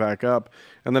stars went back up,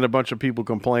 and then a bunch of people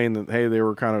complained that, hey, they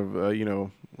were kind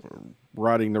of,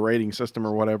 riding the rating system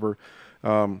or whatever.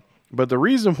 But the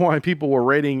reason why people were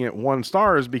rating it 1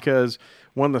 star is because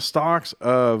when the stocks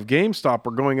of GameStop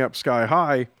were going up sky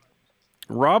high,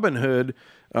 Robinhood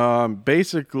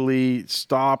basically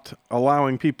stopped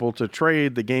allowing people to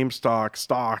trade the GameStop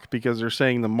stock because they're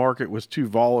saying the market was too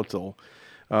volatile.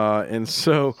 And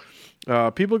so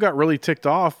people got really ticked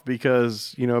off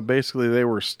because, basically they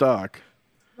were stuck.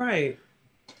 Right.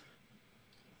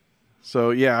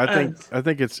 So, yeah, I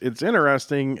think it's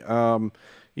interesting, and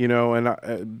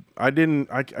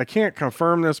I can't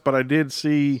confirm this, but I did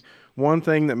see one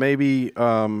thing that maybe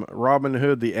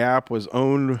Robinhood, the app, was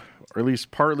owned, or at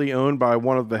least partly owned, by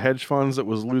one of the hedge funds that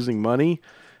was losing money.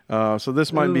 So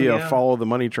this might be a follow the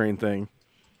money train thing.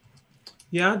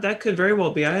 Yeah, that could very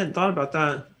well be. I hadn't thought about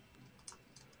that.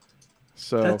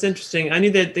 So that's interesting. I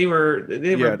knew that they were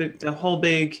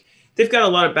big. They've got a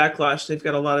lot of backlash. They've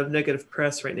got a lot of negative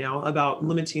press right now about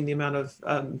limiting the amount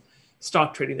of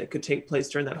stock trading that could take place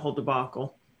during that whole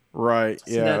debacle. Right.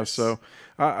 Yeah. So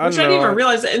I didn't even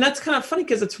realize that. And that's kind of funny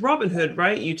because it's Robinhood,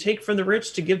 right? You take from the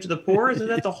rich to give to the poor. Isn't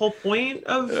that the whole point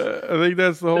of? I think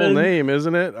that's the whole name,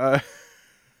 isn't it?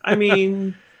 I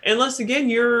mean, unless again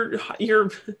you're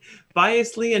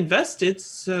biasly invested.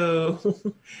 So,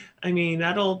 I mean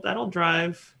that'll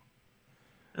drive.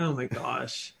 Oh my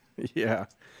gosh. Yeah.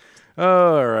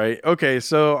 All right. Okay.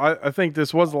 So I think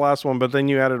this was the last one, but then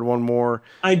you added one more.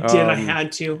 I did. I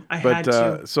had to.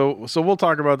 So we'll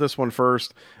talk about this one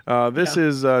first. This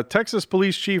is Texas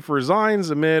police chief resigns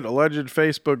amid alleged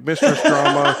Facebook mistress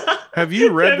drama. Have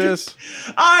you read this?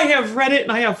 I have read it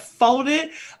and I have followed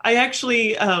it. I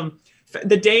actually,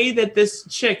 the day that this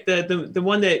chick, the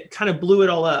one that kind of blew it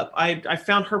all up, I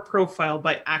found her profile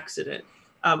by accident.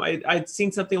 I'd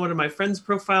seen something on one of my friends'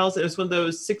 profiles. It was one of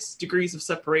those 6 degrees of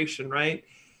separation, right?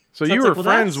 So you were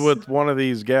friends with one of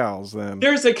these gals then?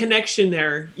 There's a connection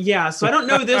there. Yeah. So I don't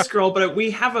know this girl, but we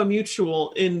have a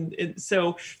mutual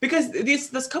so because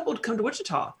this couple would come to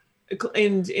Wichita.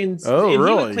 And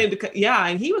really? He would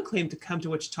claim he would claim to come to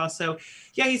Wichita. So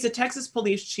yeah, he's a Texas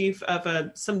police chief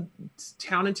of some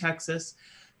town in Texas,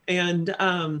 and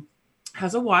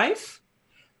has a wife.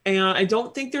 And I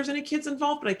don't think there's any kids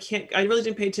involved, but I really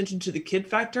didn't pay attention to the kid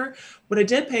factor. What I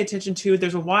did pay attention to,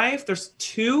 there's a wife, there's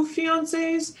 2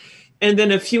 fiancés, and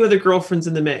then a few other girlfriends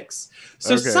in the mix.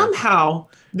 So Okay. somehow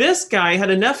this guy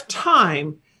had enough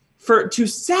time to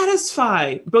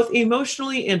satisfy both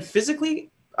emotionally and physically,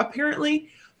 apparently,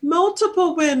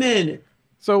 multiple women.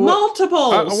 So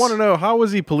Multiples. I want to know, how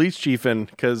was he police chiefing?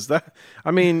 Because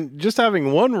just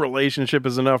having one relationship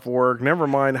is enough work. Never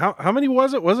mind. How many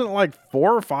was it? Wasn't it like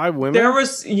 4 or 5 women? There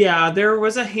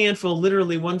was a handful,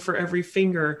 literally one for every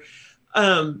finger.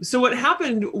 So what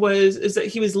happened is that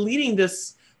he was leading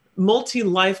this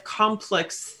multi-life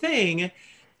complex thing.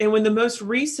 And when the most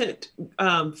recent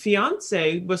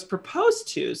fiance was proposed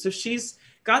to, so she's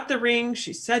got the ring,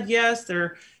 she said yes,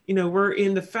 we're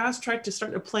in the fast track to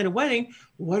start to plan a wedding.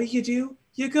 What do?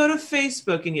 You go to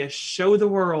Facebook and you show the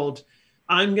world,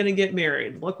 I'm going to get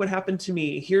married. Look what happened to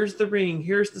me. Here's the ring.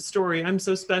 Here's the story. I'm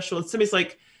so special. And somebody's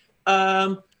like,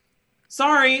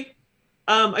 sorry.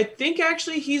 I think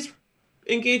actually he's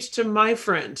engaged to my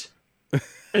friend.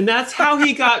 And that's how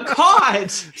he got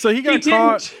caught. So he got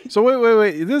caught. So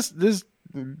wait. This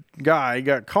guy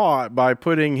got caught by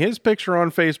putting his picture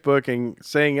on Facebook and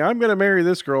saying, I'm going to marry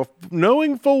this girl,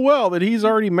 knowing full well that he's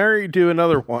already married to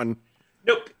another one.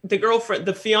 Nope.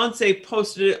 The fiance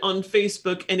posted it on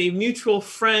Facebook, and a mutual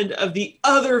friend of the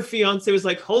other fiance was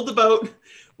like, hold the boat.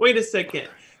 Wait a second.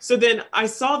 So then I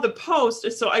saw the post.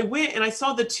 So I went and I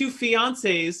saw the 2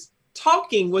 fiancés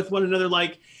talking with one another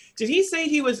like, did he say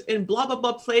he was in blah, blah,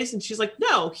 blah place? And she's like,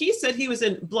 no, he said he was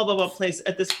in blah, blah, blah place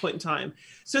at this point in time.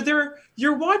 So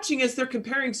you're watching as they're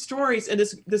comparing stories, and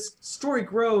this story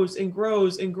grows and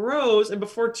grows and grows. And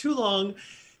before too long,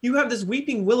 you have this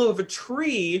weeping willow of a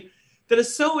tree that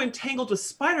is so entangled with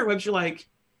spider webs. You're like,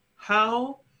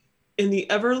 how in the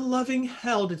ever-loving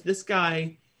hell did this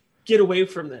guy get away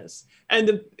from this?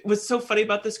 And what's so funny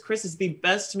about this, Chris, is the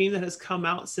best meme that has come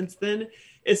out since then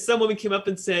is some woman came up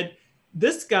and said,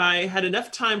 this guy had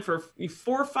enough time for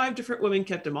 4 or 5 different women,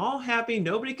 kept them all happy.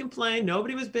 Nobody complained.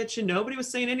 Nobody was bitching. Nobody was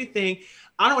saying anything.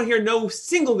 I don't want to hear no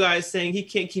single guy saying he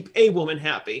can't keep a woman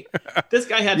happy. This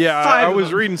guy had 5 I of was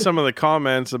them. reading some of the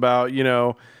comments about,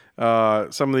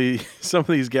 some of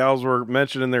these gals were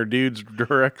mentioning their dudes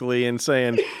directly and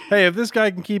saying, hey, if this guy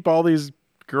can keep all these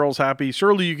girls happy,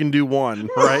 surely you can do one,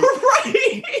 right?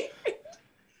 Right.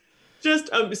 Just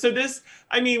so this,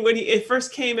 when it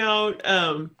first came out,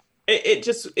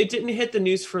 it didn't hit the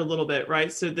news for a little bit,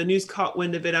 right? So the news caught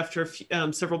wind of it after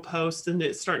several posts, and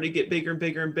it's starting to get bigger and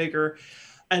bigger and bigger.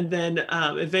 And then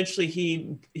eventually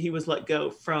he was let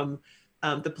go from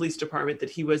the police department that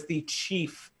he was the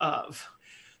chief of.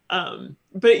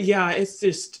 But yeah, it's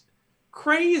just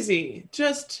crazy,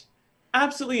 just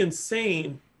absolutely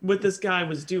insane what this guy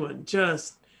was doing.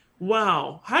 Just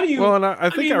wow. How do you? Well, and I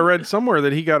think I read somewhere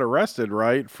that he got arrested,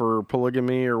 right, for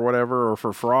polygamy or whatever, or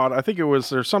for fraud. I think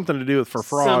there's something to do with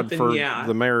fraud for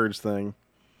the marriage thing.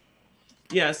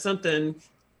 Yeah, something.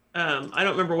 I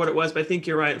don't remember what it was, but I think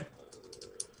you're right.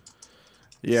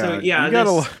 Yeah, so, yeah, you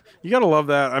gotta love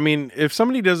that. I mean, if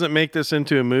somebody doesn't make this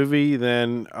into a movie,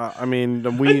 then we need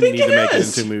to make it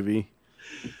into a movie.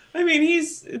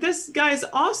 This guy's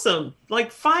awesome.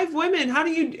 Like 5 women. How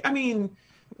do you?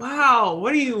 Wow.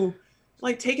 What are you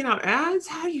like taking out ads?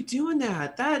 How are you doing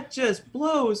that? That just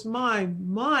blows my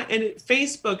mind. And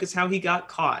Facebook is how he got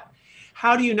caught.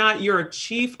 How do you not? You're a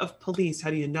chief of police.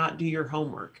 How do you not do your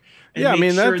homework? And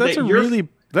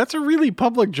that's a really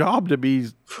public job to be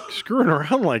screwing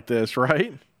around like this,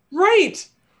 right? Right.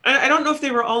 I don't know if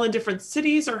they were all in different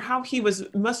cities or how he was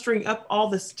mustering up all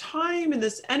this time and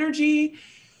this energy.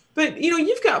 But,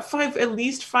 you've got at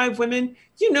least 5 women.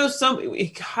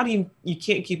 How do you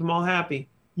can't keep them all happy.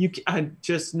 I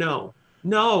just, no,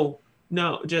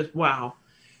 just, wow.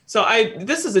 So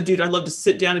this is a dude I'd love to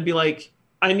sit down and be like,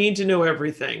 I need to know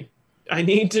everything. I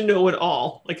need to know it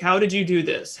all. Like, how did you do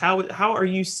this? How are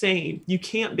you sane? You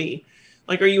can't be.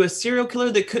 Like, are you a serial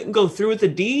killer that couldn't go through with the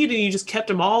deed and you just kept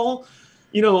them all,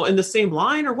 in the same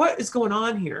line? Or what is going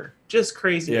on here? Just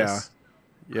craziness.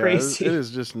 Yeah, crazy. It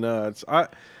is just nuts.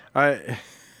 I'm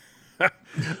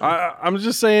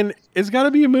just saying it's got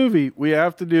to be a movie. We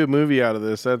have to do a movie out of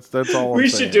this. That's all. We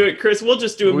should do it, Chris. We'll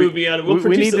just do a movie out of it. We'll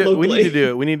produce it locally. We need to do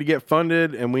it. We need to get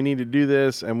funded, and we need to do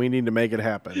this, and we need to make it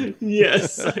happen.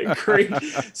 Yes, I agree.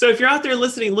 So if you're out there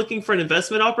listening, looking for an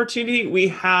investment opportunity, we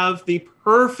have the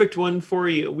perfect one for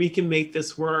you. We can make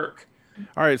this work.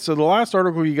 All right. So the last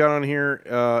article you got on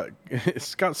here,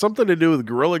 it's got something to do with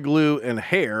Gorilla Glue and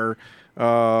hair.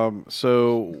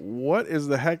 So what is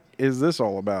the heck is this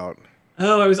all about?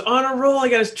 Oh, I was on a roll. I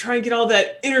got to try and get all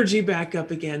that energy back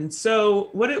up again. So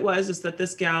what it was is that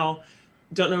this gal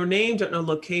Don't know her name, don't know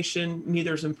location,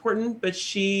 neither is important, but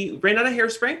she ran out of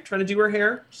hairspray trying to do her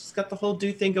hair. She's got the whole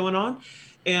do thing going on.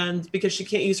 And because she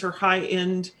can't use her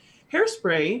high-end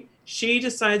hairspray, she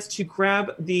decides to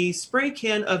grab the spray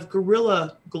can of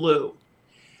Gorilla Glue.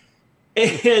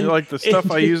 And like the stuff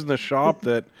I use in the shop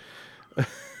that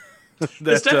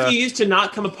the stuff you use to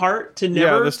not come apart, to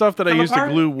never. Yeah, the stuff that I use apart.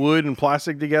 to glue wood and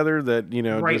plastic together. That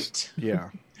right. Just, yeah.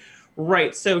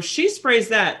 Right. So she sprays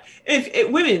that.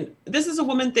 If women, this is a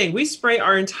woman thing. We spray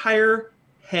our entire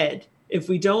head. If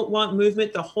we don't want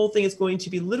movement, the whole thing is going to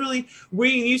be literally, we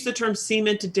use the term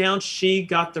cemented down. She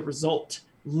got the result,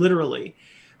 literally.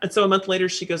 And so a month later,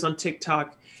 she goes on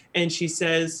TikTok and she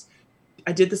says,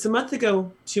 I did this a month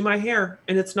ago to my hair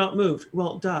and it's not moved.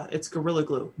 Well, duh, it's Gorilla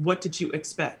Glue. What did you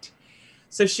expect?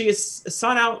 So she has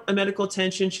sought out a medical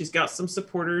attention. She's got some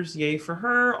supporters. Yay for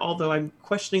her. Although I'm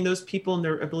questioning those people and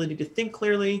their ability to think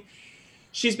clearly.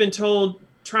 She's been told,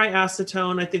 try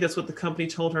acetone. I think that's what the company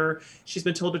told her. She's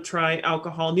been told to try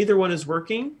alcohol. Neither one is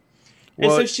working.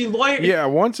 Well, and so she lawyered. Yeah,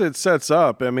 once it sets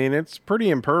up, I mean, it's pretty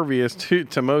impervious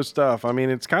to most stuff. I mean,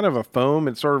 it's kind of a foam.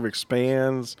 It sort of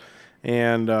expands.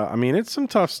 And, I mean, it's some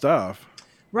tough stuff.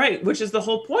 Right, which is the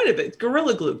whole point of it.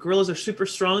 Gorilla Glue. Gorillas are super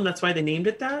strong. That's why they named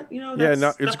it that. You know,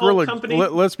 that's it's Gorilla.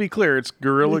 Let's be clear. It's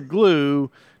Gorilla Glue,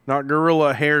 not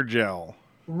Gorilla Hair Gel.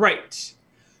 Right.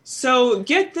 So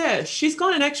get this. She's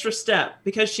gone an extra step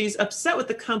because she's upset with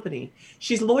the company.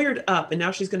 She's lawyered up, and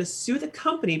now she's going to sue the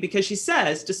company because she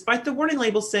says, despite the warning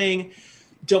label saying,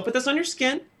 don't put this on your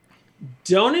skin,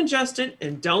 don't ingest it,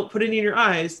 and don't put it in your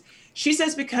eyes, she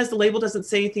says because the label doesn't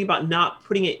say anything about not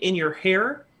putting it in your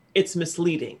hair, it's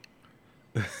misleading.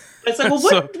 It's like, well,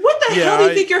 what the hell do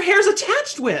you think your hair's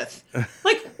attached with?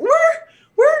 Like,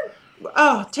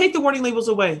 take the warning labels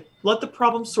away. Let the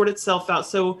problem sort itself out.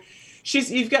 So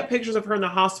you've got pictures of her in the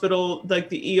hospital, like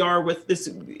the ER with this,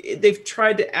 they've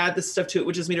tried to add this stuff to it,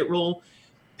 which has made it real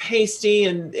pasty.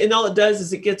 And all it does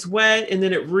is it gets wet and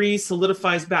then it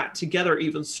re-solidifies back together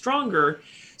even stronger.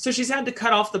 So she's had to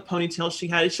cut off the ponytail she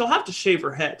had. She'll have to shave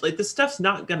her head. Like, this stuff's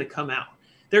not going to come out.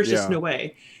 There's just no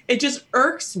way. It just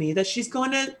irks me that she's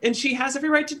going to, and she has every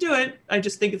right to do it. I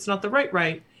just think it's not the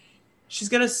right. She's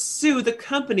going to sue the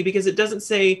company because it doesn't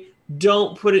say,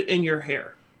 don't put it in your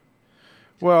hair.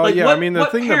 Well, like, I mean, the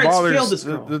thing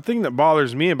that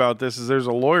bothers me about this is there's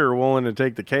a lawyer willing to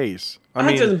take the case.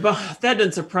 That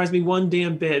doesn't surprise me one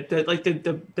damn bit. That like the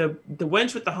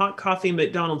wench with the hot coffee at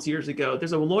McDonald's years ago.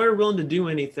 There's a lawyer willing to do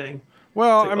anything.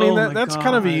 Well, like, I mean, that's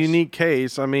kind of a unique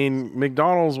case. I mean,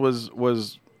 McDonald's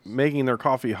was making their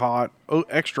coffee hot,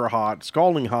 extra hot,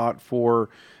 scalding hot for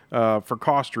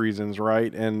cost reasons,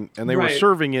 right? And they were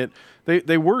serving it.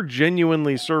 They were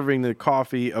genuinely serving the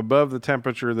coffee above the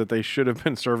temperature that they should have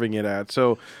been serving it at.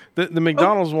 So the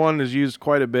McDonald's one is used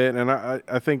quite a bit, and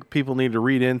I think people need to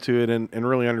read into it and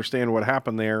really understand what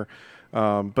happened there.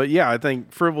 But yeah, I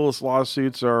think frivolous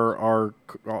lawsuits are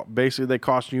basically, they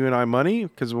cost you and I money,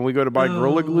 because when we go to buy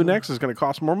Gorilla Glue next, it's going to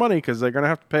cost more money because they're going to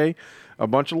have to pay a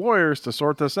bunch of lawyers to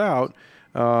sort this out.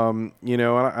 I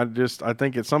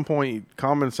think at some point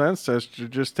common sense says to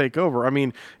just take over. I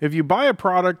mean, if you buy a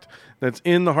product that's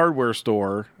in the hardware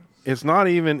store, it's not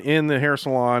even in the hair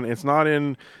salon, it's not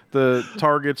in the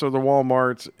Targets or the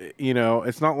Walmarts,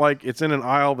 it's not like it's in an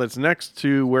aisle that's next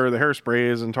to where the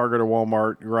hairspray is in Target or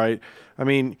Walmart, right? I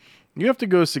mean, you have to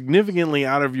go significantly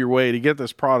out of your way to get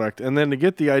this product, and then to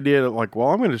get the idea that, like, well,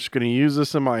 I'm just going to use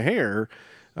this in my hair.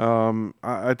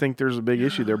 I think there's a big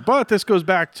issue there. But this goes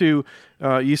back to,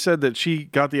 you said that she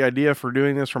got the idea for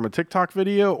doing this from a TikTok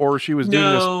video, or she was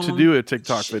doing this to do a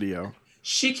TikTok video?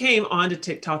 She came onto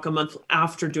TikTok a month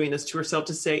after doing this to herself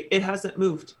to say, it hasn't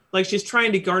moved. Like, she's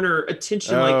trying to garner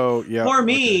attention. For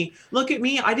me, look at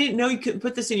me. I didn't know you couldn't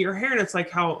put this in your hair. And it's like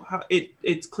how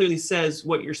it clearly says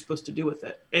what you're supposed to do with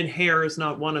it. And hair is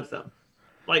not one of them.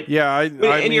 Like, yeah, I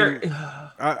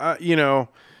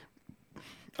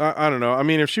don't know. I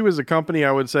mean, if she was a company,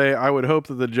 I would hope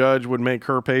that the judge would make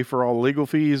her pay for all the legal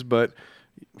fees, but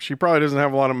she probably doesn't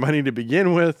have a lot of money to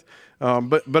begin with.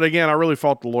 But again, I really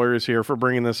fault the lawyers here for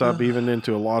bringing this up even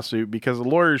into a lawsuit, because the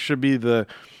lawyers should be the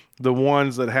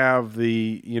ones that have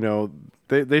they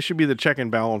should be the check and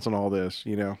balance on all this,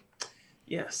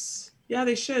 Yes. Yeah,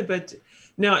 they should. But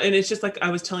no, and it's just like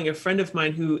I was telling a friend of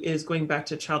mine who is going back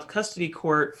to child custody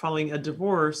court following a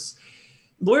divorce.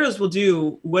 Lawyers will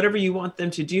do whatever you want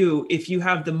them to do if you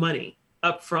have the money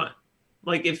up front.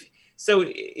 Like if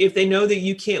they know that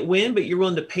you can't win, but you're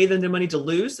willing to pay them the money to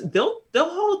lose, they'll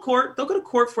hold a court. They'll go to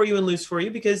court for you and lose for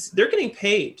you because they're getting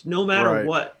paid no matter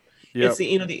what. Yep. It's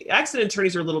the accident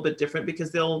attorneys are a little bit different because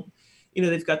they'll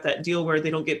they've got that deal where they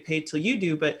don't get paid till you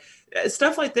do. But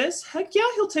stuff like this, heck yeah,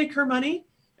 he'll take her money,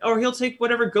 or he'll take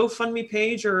whatever GoFundMe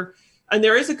page, and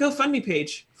there is a GoFundMe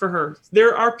page for her.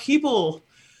 There are people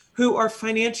who are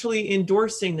financially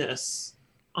endorsing this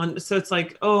so it's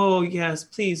like, oh yes,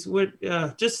 please,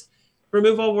 just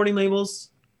remove all warning labels,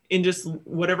 and just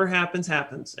whatever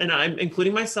happens. And I'm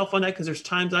including myself on that, because there's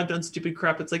times I've done stupid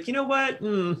crap. It's like, you know what?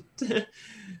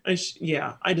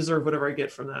 I deserve whatever I get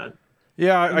from that.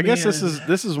 Yeah, I guess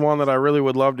this is one that I really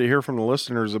would love to hear from the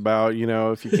listeners about.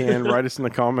 If you can, write us in the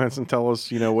comments and tell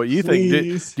us, what you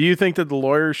think. Do you think that the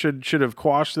lawyer should have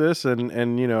quashed this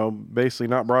and basically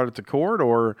not brought it to court,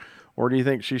 or do you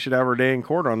think she should have her day in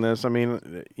court on this? I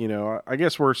mean, I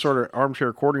guess we're sort of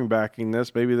armchair quarterbacking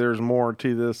this. Maybe there's more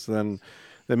to this than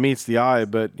meets the eye,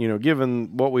 but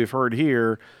given what we've heard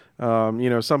here,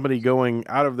 somebody going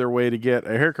out of their way to get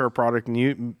a hair care product and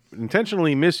you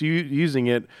intentionally misusing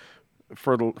it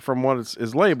from what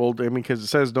is labeled, I mean, because it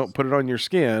says don't put it on your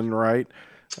skin, right?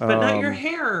 But not your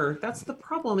hair. That's the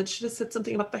problem. It should have said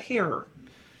something about the hair.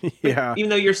 Yeah. Even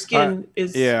though your skin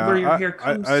is where your hair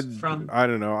comes from. I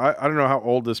don't know. I don't know how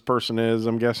old this person is.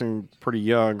 I'm guessing pretty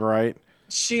young, right?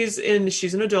 She's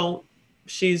an adult.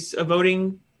 She's a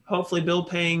voting, hopefully bill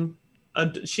paying.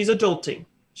 She's adulting.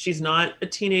 She's not a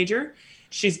teenager.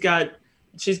 She's got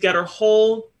her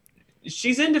whole.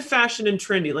 She's into fashion and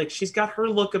trendy. Like, she's got her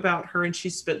look about her, and she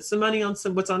spent some money on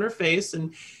what's on her face,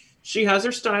 and she has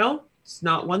her style. It's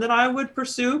not one that I would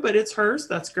pursue, but it's hers.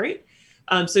 That's great.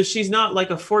 So she's not like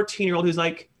a 14-year-old who's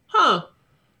like,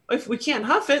 if we can't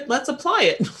huff it, let's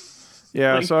apply it.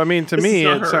 Yeah. So, I mean, to me,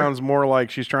 it sounds more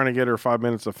like she's trying to get her 5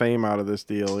 minutes of fame out of this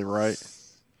deal, right?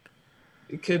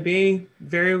 It could be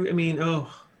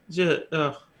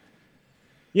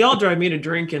y'all drive me to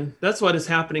drinking. That's what is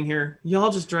happening here.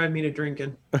 Y'all just drive me to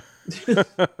drinking.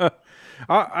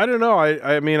 I don't know.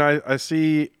 I mean, I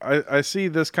see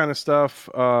this kind of stuff,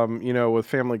 with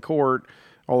family court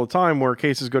all the time, where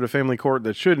cases go to family court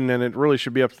that shouldn't, and it really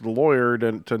should be up to the lawyer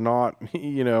to not,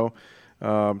 to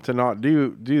not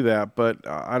do that. But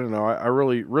I don't know. I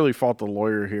really fault the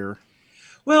lawyer here.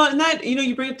 Well, and that,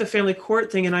 you bring up the family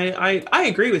court thing, and I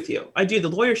agree with you. I do. The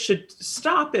lawyer should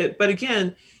stop it. But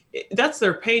again, that's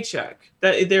their paycheck.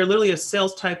 That they're literally a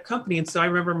sales type company. And so I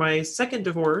remember my second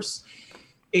divorce,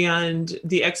 and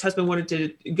the ex-husband wanted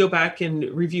to go back and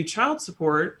review child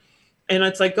support. And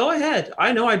it's like, go ahead.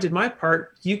 I know I did my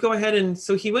part. You go ahead. And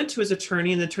so he went to his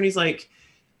attorney, and the attorney's like,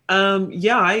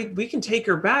 we can take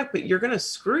her back, but you're going to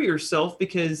screw yourself,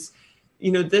 because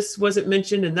this wasn't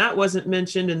mentioned and that wasn't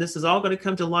mentioned, and this is all going to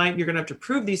come to light. You're going to have to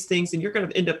prove these things, and you're going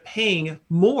to end up paying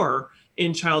more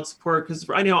in child support, because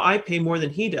I know I pay more than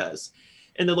he does.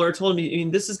 And the lawyer told me,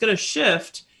 this is going to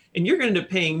shift, and you're going to end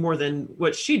up paying more than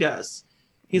what she does.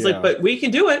 He's like, but we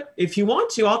can do it. If you want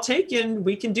to, I'll take you, and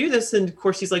we can do this. And of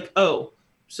course he's like, oh,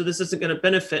 so this isn't going to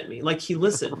benefit me. Like, he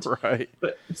listened. Right.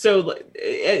 But so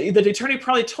the attorney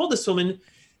probably told this woman,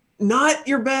 not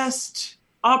your best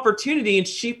opportunity. And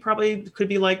she probably could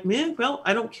be like, man, well,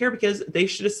 I don't care, because they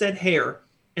should have said hair,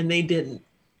 and they didn't.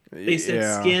 They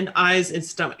said skin, eyes, and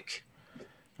stomach.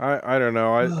 I don't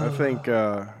know. I think,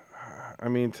 I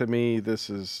mean, to me, this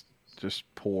is just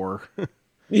poor.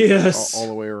 Yes. all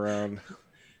the way around.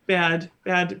 Bad.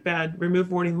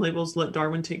 Remove warning labels. Let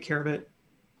Darwin take care of it.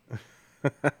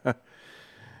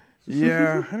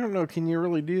 Yeah, I don't know. Can you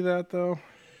really do that, though?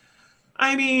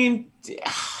 I mean,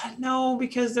 no,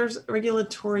 because there's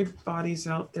regulatory bodies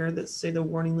out there that say the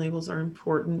warning labels are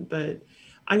important. But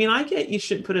I mean, I get you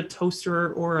shouldn't put a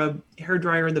toaster or a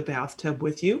hairdryer in the bathtub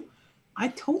with you. I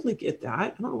totally get that. I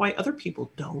don't know why other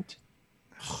people don't.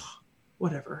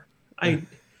 Whatever. I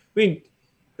mean,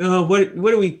 what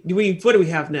do we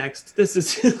have next? This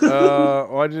is.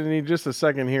 Well, I just need just a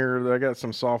second here. I got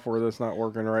some software that's not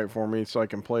working right for me, so I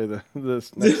can play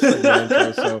this next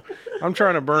segment. So I'm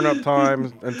trying to burn up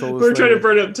time until this trying to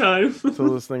burn up time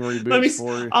until this thing reboots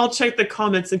for you. I'll check the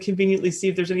comments and conveniently see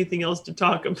if there's anything else to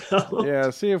talk about.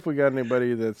 Yeah, see if we got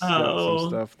anybody that's got some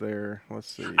stuff there.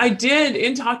 Let's see. I did,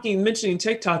 mentioning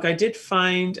TikTok, I did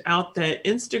find out that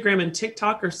Instagram and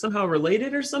TikTok are somehow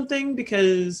related or something,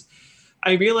 because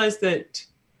I realized that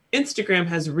Instagram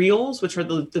has Reels, which are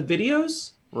the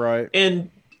videos. Right.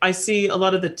 And I see a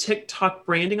lot of the TikTok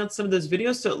branding on some of those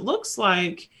videos. So it looks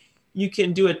like you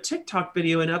can do a TikTok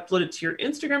video and upload it to your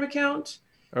Instagram account.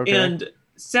 Okay. And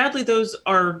sadly, those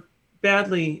are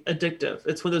badly addictive.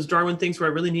 It's one of those Darwin things where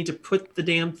I really need to put the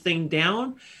damn thing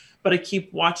down. But I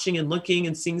keep watching and looking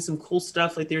and seeing some cool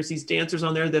stuff. Like, there's these dancers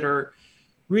on there that are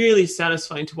really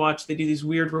satisfying to watch. They do these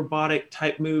weird robotic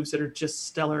type moves that are just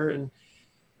stellar. And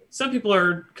some people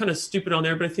are kind of stupid on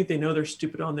there, but I think they know they're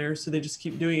stupid on there, so they just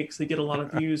keep doing it because they get a lot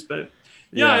of views. But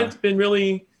yeah, Yeah. it's been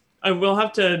really. We'll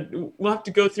have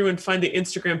to go through and find the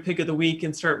Instagram pick of the week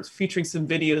and start featuring some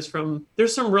videos from.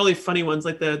 There's some really funny ones,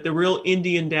 like the real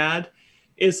Indian dad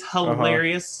is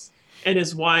hilarious, and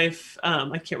his wife,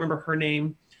 I can't remember her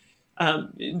name.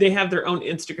 They have their own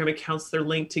Instagram accounts. They're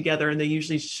linked together, and they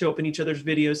usually show up in each other's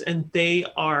videos, and they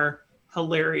are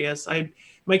hilarious.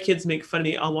 My kids make fun of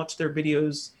me. I'll watch their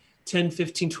videos 10,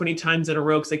 15, 20 times in a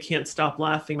row because I can't stop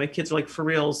laughing. My kids are like, for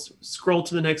reals, scroll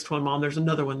to the next one, Mom. There's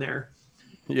another one there.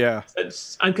 Yeah.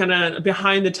 I'm kind of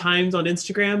behind the times on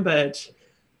Instagram, but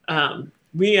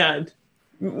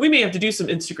we may have to do some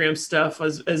Instagram stuff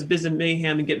as Biz and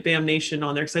Mayhem and get Bam Nation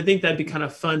on there, because I think that'd be kind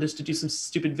of fun just to do some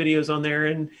stupid videos on there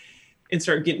and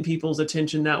start getting people's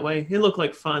attention that way. It looked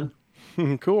like fun.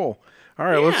 Cool. All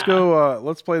right, let's go.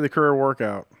 Let's play the career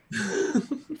workout.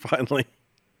 Finally.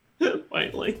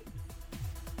 Finally.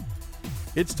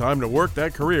 It's time to work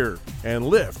that career and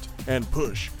lift and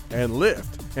push and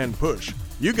lift and push.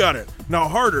 You got it. Now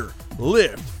harder.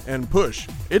 Lift and push.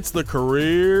 It's the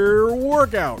career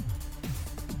workout.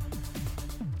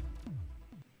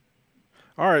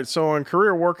 All right, so on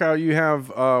career workout, you have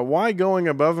why going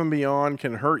above and beyond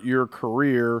can hurt your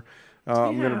career.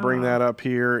 I'm going to bring that up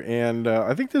here, and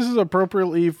I think this is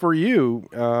appropriately for you,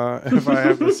 if I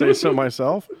have to say so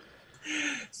myself.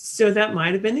 So that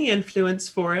might have been the influence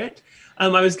for it. I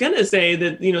was going to say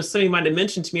that, somebody might have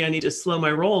mentioned to me I need to slow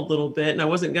my roll a little bit, and I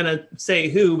wasn't going to say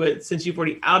who, but since you've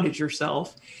already outed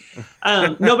yourself.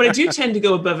 No, but I do tend to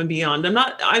go above and beyond. I'm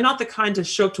not the kind to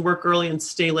show up to work early and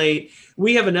stay late.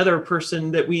 We have another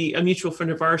person a mutual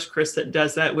friend of ours, Chris, that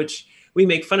does that, which we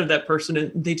make fun of that person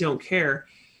and they don't care.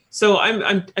 So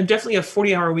I'm definitely a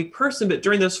 40-hour-a-week person, but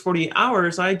during those 40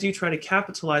 hours, I do try to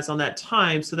capitalize on that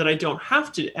time so that I don't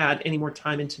have to add any more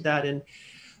time into that. And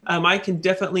I can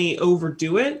definitely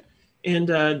overdo it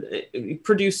and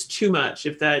produce too much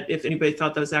if anybody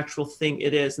thought that was the actual thing,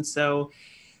 it is. And so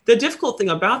the difficult thing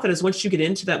about that is once you get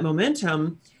into that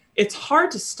momentum, it's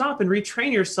hard to stop and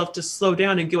retrain yourself to slow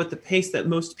down and go at the pace that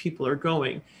most people are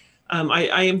going.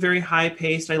 I am very high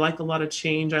paced. I like a lot of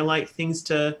change. I like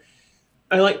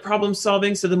problem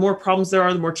solving. So the more problems there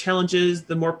are, the more challenges,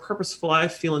 the more purposeful I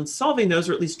feel in solving those,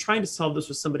 or at least trying to solve those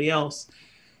with somebody else.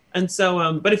 And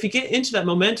so, but if you get into that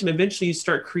momentum, eventually you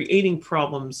start creating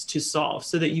problems to solve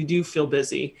so that you do feel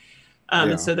busy.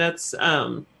 And so that's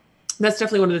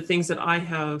definitely one of the things that I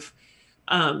have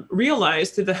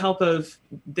realized through the help of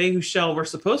They Who Shall Were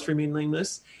Supposed to Remain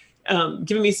Nameless,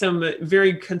 giving me some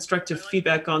very constructive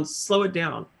feedback on slow it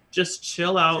down, just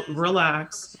chill out,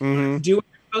 relax, do what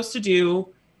you're supposed to do,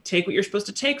 take what you're supposed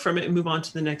to take from it and move on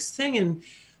to the next thing. And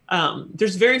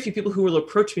there's very few people who will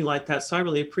approach me like that. So I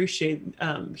really appreciate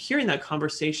hearing that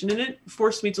conversation, and it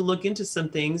forced me to look into some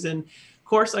things. And of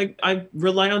course, I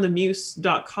rely on the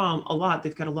Muse.com a lot.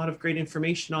 They've got a lot of great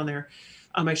information on there.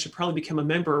 I should probably become a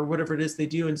member or whatever it is they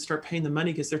do and start paying the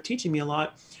money because they're teaching me a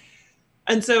lot.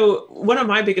 And so one of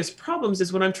my biggest problems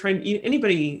is when I'm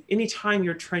anytime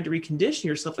you're trying to recondition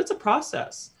yourself, it's a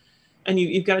process. And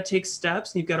you've got to take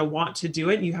steps and you've got to want to do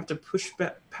it. You have to push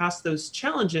past those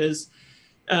challenges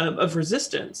of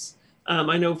resistance.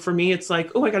 I know for me, it's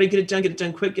like, I got to get it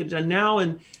done quick, get it done now.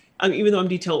 And even though I'm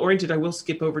detail oriented, I will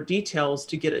skip over details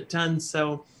to get it done.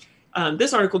 So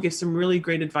this article gives some really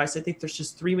great advice. I think there's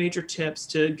just 3 major tips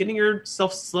to getting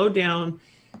yourself slowed down,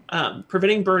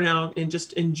 preventing burnout, and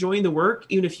just enjoying the work,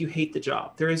 even if you hate the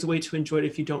job. There is a way to enjoy it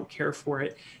if you don't care for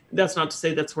it. That's not to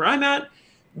say that's where I'm at,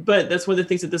 but that's one of the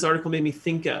things that this article made me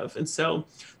think of. And so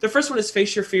the first one is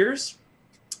face your fears.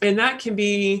 And that can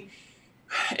be,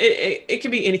 it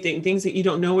can be anything, things that you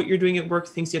don't know what you're doing at work,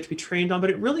 things you have to be trained on, but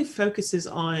it really focuses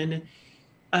on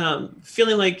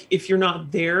feeling like if you're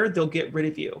not there, they'll get rid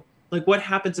of you. Like what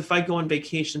happens if I go on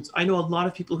vacations? I know a lot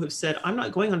of people who have said, I'm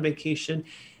not going on vacation.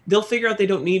 They'll figure out they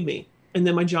don't need me. And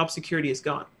then my job security is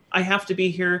gone. I have to be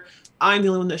here. I'm the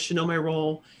only one that should know my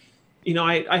role.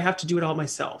 I have to do it all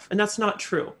myself. And that's not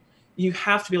true. You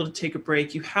have to be able to take a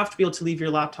break. You have to be able to leave your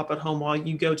laptop at home while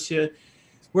you go to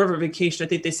wherever vacation. I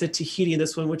think they said Tahiti in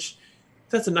this one, which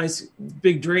that's a nice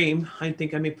big dream. I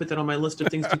think I may put that on my list of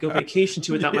things to go vacation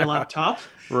to without my laptop.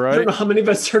 Right. I don't know how many of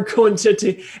us are going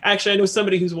to actually, I know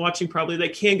somebody who's watching probably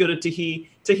that can go to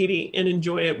Tahiti and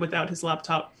enjoy it without his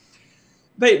laptop.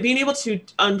 But being able to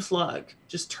unplug,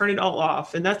 just turn it all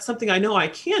off. And that's something I know I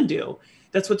can do.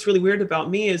 That's what's really weird about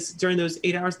me is during those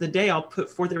 8 hours of the day, I'll put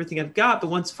forth everything I've got. But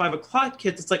once 5 o'clock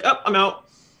hits, it's like, I'm out.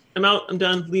 I'm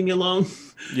done. Leave me alone.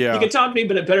 Yeah. You can talk to me,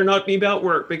 but it better not be about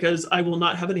work because I will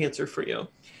not have an answer for you.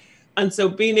 And so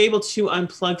being able to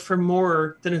unplug for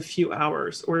more than a few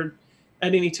hours or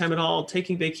at any time at all.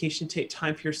 Taking vacation, take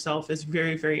time for yourself is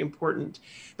very, very important.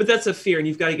 But that's a fear, and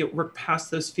you've got to work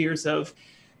past those fears of,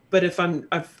 but if I'm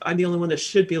the only one that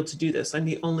should be able to do this, I'm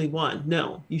the only one.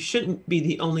 No, you shouldn't be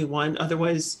the only one.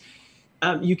 Otherwise,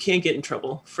 you can get in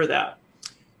trouble for that.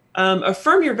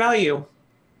 Affirm your value.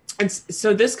 And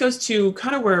so this goes to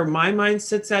kind of where my mind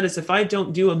sits at, is if I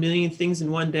don't do a million things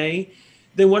in one day,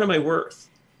 then what am I worth?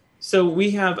 So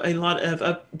we have a lot of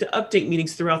update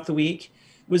meetings throughout the week.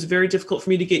 It was very difficult for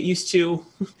me to get used to.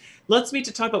 Let's meet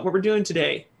to talk about what we're doing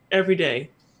today, every day,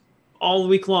 all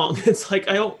week long. It's like,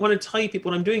 I don't want to tell you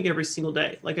people what I'm doing every single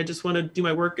day. Like, I just want to do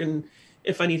my work, and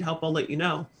if I need help, I'll let you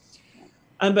know.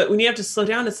 But when you have to slow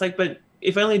down, it's like, but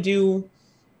if I only do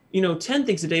 10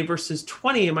 things a day versus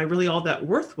 20, am I really all that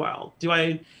worthwhile? Do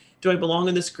I belong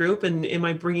in this group, and am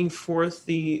I bringing forth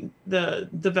the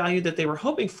value that they were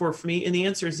hoping for me? And the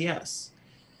answer is yes.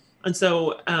 And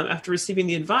so after receiving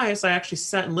the advice, I actually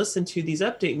sat and listened to these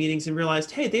update meetings and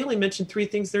realized, hey, they only mentioned 3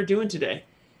 things they're doing today.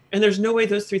 And there's no way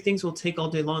those 3 things will take all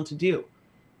day long to do.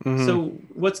 Mm-hmm. So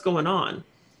what's going on?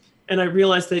 And I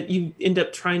realized that you end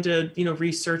up trying to,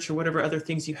 research or whatever other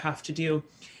things you have to do.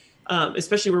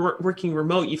 Especially when we're working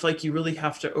remote, you feel like you really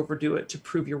have to overdo it to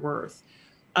prove your worth.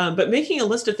 But making a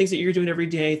list of things that you're doing every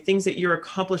day, things that you're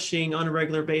accomplishing on a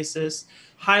regular basis,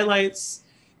 highlights,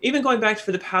 even going back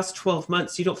for the past 12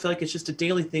 months, you don't feel like it's just a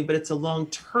daily thing, but it's a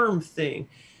long-term thing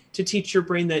to teach your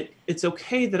brain that it's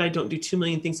okay that I don't do 2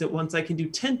 million things at once. I can do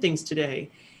 10 things today,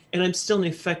 and I'm still an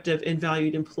effective and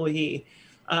valued employee.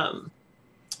 And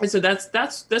so that's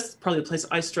probably the place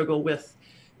I struggle with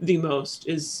the most,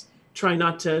 is trying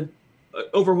not to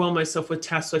overwhelm myself with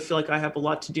tasks. So I feel like I have a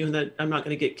lot to do and that I'm not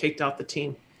going to get kicked out the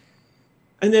team.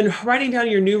 And then writing down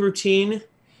your new routine.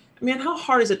 Man, how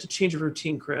hard is it to change a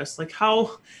routine, Chris? Like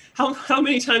how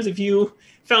many times have you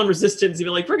found resistance?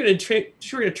 You're like, we're going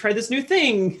to try this new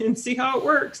thing and see how it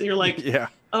works. And you're like, yeah.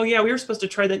 Oh yeah, we were supposed to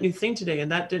try that new thing today,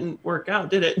 and that didn't work out,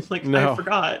 did it? Like, no. I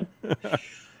forgot.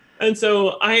 And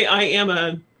so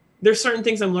there's certain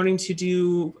things I'm learning to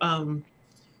do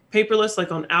paperless,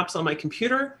 like on apps on my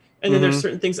computer. And then there's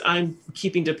certain things I'm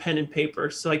keeping to pen and paper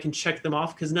so I can check them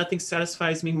off, because nothing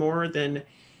satisfies me more than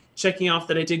checking off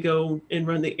that I did go and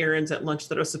run the errands at lunch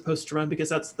that I was supposed to run, because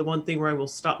that's the one thing where I will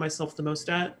stop myself the most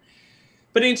at.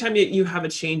 But anytime you have a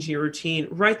change in your routine,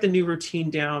 write the new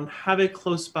routine down, have it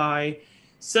close by,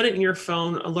 set it in your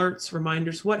phone, alerts,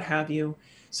 reminders, what have you,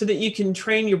 so that you can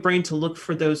train your brain to look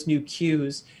for those new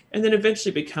cues, and then eventually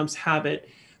it becomes habit.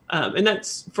 And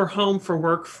that's for home, for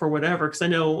work, for whatever, because I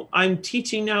know I'm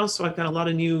teaching now, so I've got a lot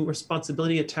of new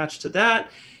responsibility attached to that.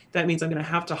 That means I'm going to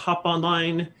have to hop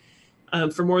online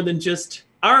for more than just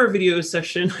our video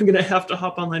session. I'm going to have to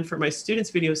hop online for my students'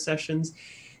 video sessions,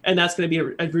 and that's going to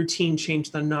be a routine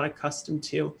change that I'm not accustomed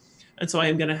to. And so I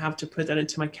am going to have to put that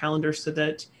into my calendar so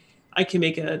that I can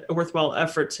make a worthwhile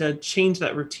effort to change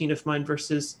that routine of mine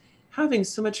versus having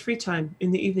so much free time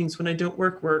in the evenings when I don't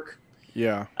work.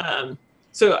 Yeah.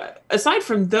 So aside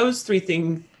from those three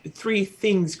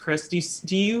things, Chris,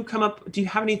 do you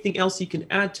have anything else you can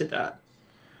add to that?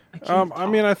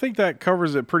 I think that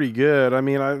covers it pretty good. I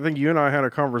mean, I think you and I had a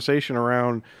conversation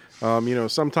around,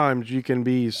 sometimes you can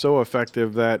be so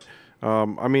effective that,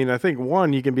 I think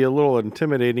you can be a little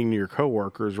intimidating to your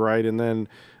coworkers, right? And then,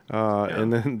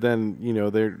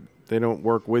 they don't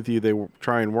work with you. They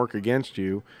try and work against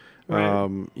you.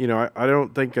 Right. I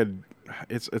don't think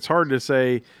it's hard to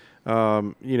say,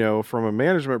 from a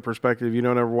management perspective, you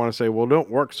don't ever want to say, well, don't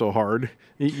work so hard,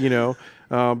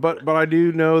 but I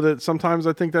do know that sometimes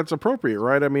I think that's appropriate,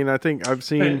 right? I mean, I think I've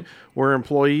seen where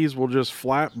employees will just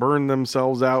flat burn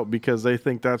themselves out because they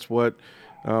think that's what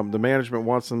the management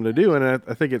wants them to do. And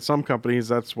I think at some companies,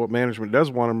 that's what management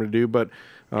does want them to do. But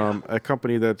a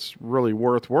company that's really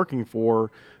worth working for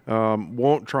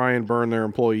won't try and burn their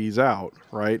employees out,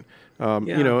 right?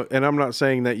 And I'm not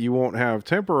saying that you won't have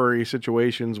temporary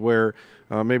situations where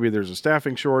maybe there's a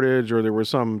staffing shortage or there was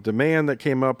some demand that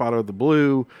came up out of the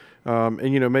blue.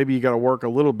 And, maybe you got to work a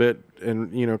little bit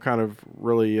and, kind of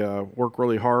really work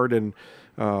really hard and,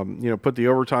 put the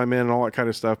overtime in and all that kind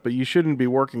of stuff. But you shouldn't be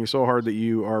working so hard that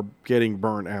you are getting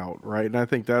burnt out, right? And I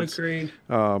think that's,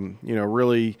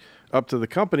 really up to the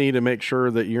company to make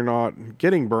sure that you're not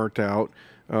getting burnt out.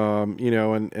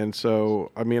 And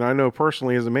so, I mean, I know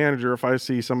personally as a manager, if I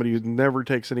see somebody who never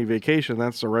takes any vacation,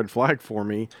 that's a red flag for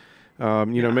me.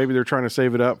 Maybe they're trying to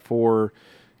save it up for,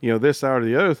 this, that, or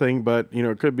the other thing, but,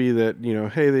 it could be that,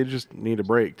 hey, they just need a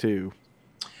break too.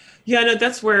 Yeah, no,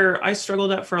 that's where I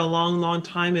struggled at for a long, long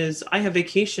time is I have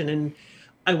vacation and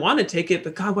I want to take it,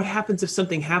 but God, what happens if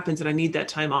something happens and I need that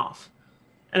time off?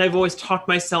 And I've always talked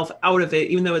myself out of it,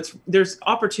 even though there's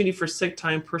opportunity for sick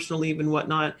time, personal leave, and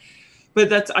whatnot.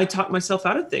 But I talk myself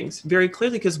out of things very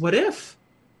clearly, because what if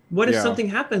Yeah. something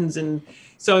happens? And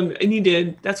so, and you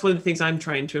did. That's one of the things I'm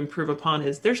trying to improve upon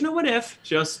is there's no what if,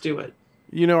 just do it.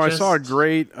 I saw a Just,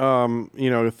 great,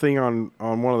 thing on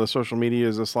one of the social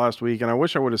medias this last week, and I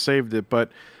wish I would have saved it, but,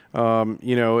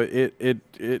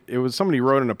 it was somebody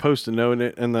wrote in a post-it note,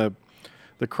 and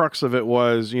the crux of it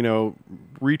was,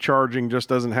 recharging just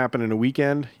doesn't happen in a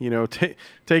weekend.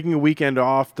 Taking a weekend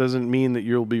off doesn't mean that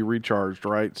you'll be recharged,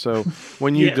 right? So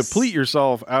when you yes. deplete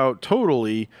yourself out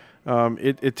totally,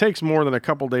 it takes more than a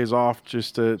couple days off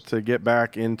just to get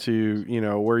back into,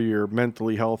 where you're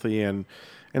mentally healthy and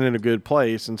in a good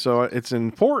place. And so it's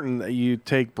important that you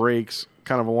take breaks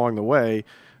kind of along the way.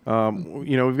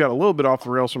 We've got a little bit off the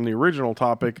rails from the original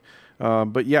topic,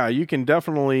 but yeah, you can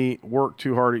definitely work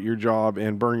too hard at your job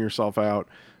and burn yourself out.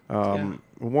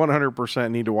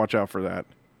 100% need to watch out for that.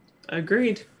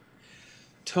 Agreed.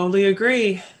 Totally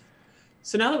agree.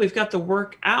 So now that we've got the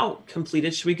workout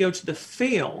completed, should we go to the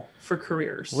fail for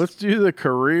careers? Let's do the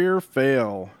career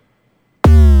fail.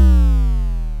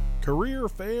 Career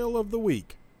fail of the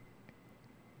week.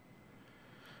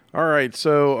 All right,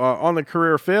 so on the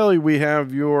career fail, we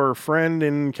have your friend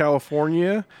in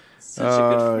California, Such a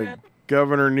good friend.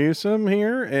 Governor Newsom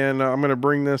here, and I'm going to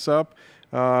bring this up.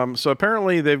 So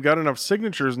apparently they've got enough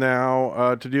signatures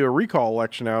now to do a recall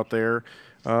election out there,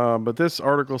 but this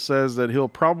article says that he'll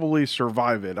probably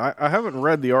survive it. I haven't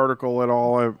read the article at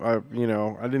all. I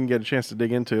didn't get a chance to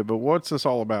dig into it, but what's this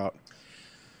all about?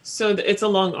 So it's a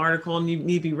long article, and you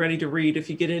need to be ready to read if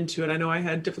you get into it. I know I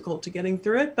had difficulty getting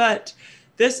through it, but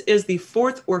this is the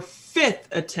 4th or 5th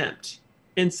attempt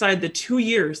inside the 2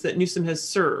 years that Newsom has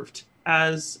served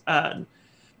as, I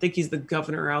think he's the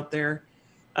governor out there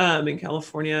in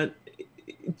California.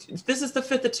 This is the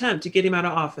 5th attempt to get him out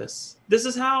of office. This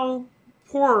is how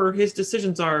poor his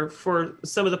decisions are for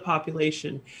some of the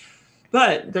population.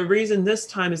 But the reason this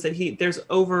time is that there's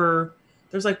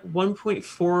like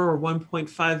 1.4 or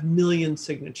 1.5 million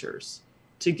signatures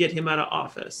to get him out of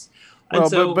office.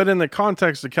 Well, but in the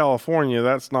context of California,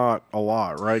 that's not a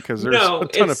lot, right? Because there's a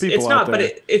ton of people out there.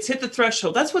 But it's hit the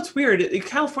threshold. That's what's weird.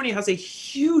 California has a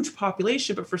huge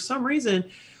population, but for some reason,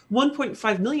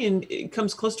 1.5 million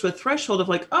comes close to a threshold of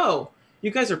like, oh,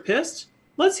 you guys are pissed?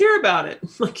 Let's hear about it.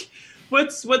 Like,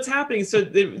 what's happening? So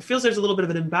it feels there's a little bit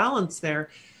of an imbalance there.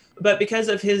 But because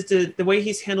of the way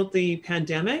he's handled the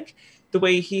pandemic, the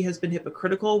way he has been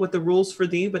hypocritical with the rules for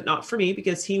thee, but not for me,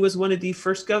 because he was one of the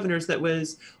first governors that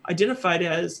was identified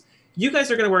as, you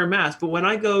guys are going to wear a mask, but when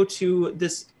I go to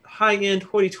this high-end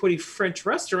hoity-toity French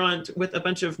restaurant with a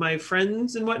bunch of my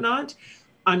friends and whatnot,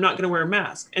 I'm not going to wear a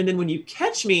mask. And then when you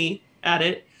catch me at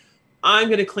it, I'm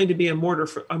going to claim to be a martyr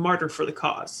for the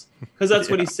cause. Because that's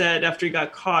what he said after he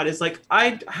got caught. It's like,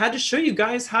 I had to show you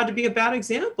guys how to be a bad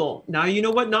example. Now you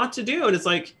know what not to do. And it's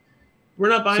like, we're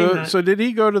not buying that. So did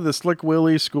he go to the Slick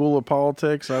Willie School of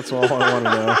Politics? That's all I want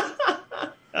to know.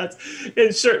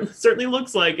 It certainly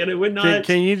looks like it. It would not.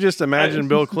 Can you just imagine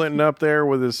Bill Clinton up there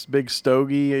with this big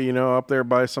stogie, up there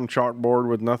by some chalkboard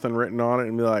with nothing written on it,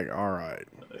 and be like, all right,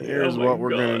 here's what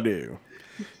we're going to do.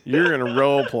 You're going to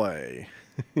role play.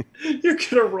 You're going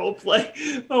to role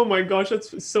play. Oh my gosh,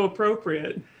 that's so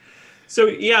appropriate. So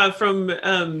yeah, from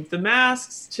the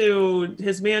masks to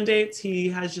his mandates, he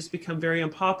has just become very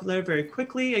unpopular very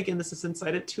quickly. Again, this is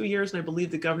inside at 2 years, and I believe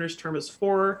the governor's term is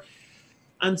 4.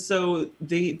 And so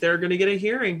they're going to get a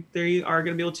hearing. They are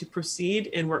going to be able to proceed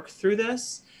and work through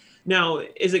this. Now,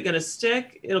 is it going to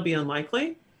stick? It'll be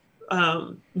unlikely.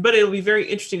 But it'll be very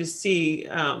interesting to see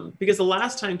because the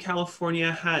last time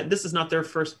California this is not their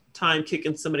first time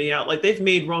kicking somebody out. Like, they've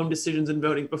made wrong decisions in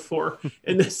voting before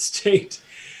in this state.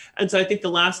 And so I think the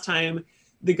last time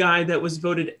the guy that was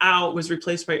voted out was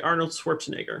replaced by Arnold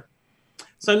Schwarzenegger.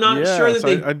 So I'm not sure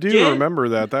that I do remember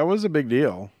that. That was a big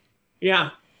deal. Yeah.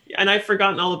 And I've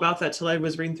forgotten all about that till I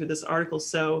was reading through this article.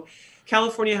 So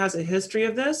California has a history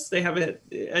of this. They have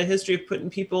a history of putting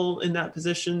people in that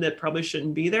position that probably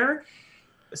shouldn't be there.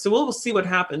 So we'll see what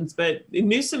happens. But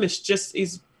Newsom is just,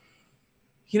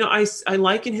 I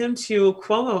liken him to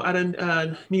Cuomo out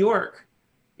of New York.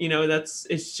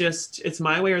 It's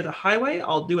my way or the highway.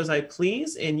 I'll do as I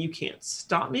please, and you can't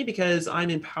stop me because I'm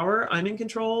in power, I'm in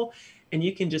control, and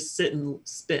you can just sit and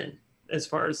spin as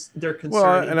far as they're concerned.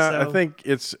 Well, and I think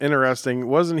it's interesting.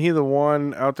 Wasn't he the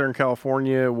one out there in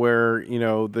California where,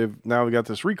 they've got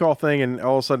this recall thing, and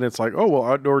all of a sudden it's like, oh, well,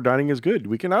 outdoor dining is good.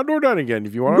 We can outdoor dine again.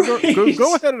 If you want to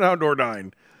go ahead and outdoor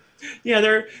dine.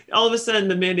 Yeah, all of a sudden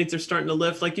the mandates are starting to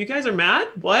lift. Like, you guys are mad?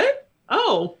 What?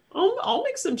 Oh, I'll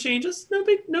make some changes. No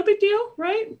big deal,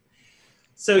 right?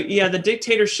 So yeah, the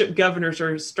dictatorship governors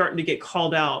are starting to get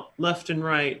called out left and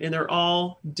right, and they're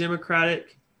all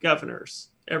Democratic governors,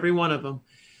 every one of them.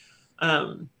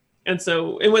 And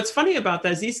what's funny about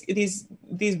that is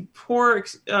these poor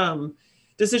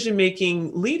decision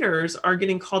making leaders are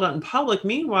getting called out in public.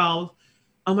 Meanwhile,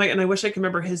 oh my, and I wish I could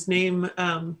remember his name.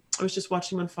 I was just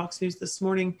watching on Fox News this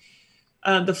morning.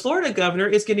 The Florida governor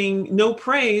is getting no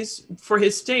praise for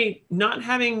his state not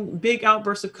having big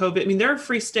outbursts of COVID. I mean, they're a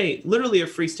free state, literally a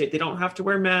free state. They don't have to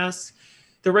wear masks.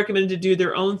 They're recommended to do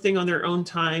their own thing on their own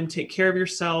time. Take care of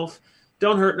yourself.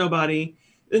 Don't hurt nobody.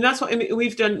 And that's why, I mean,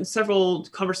 we've done several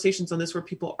conversations on this where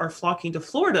people are flocking to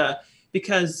Florida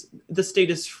because the state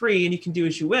is free and you can do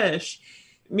as you wish.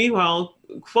 Meanwhile,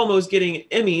 Cuomo's getting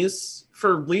Emmys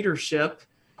for leadership,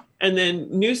 and then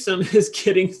Newsom is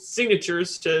getting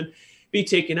signatures to be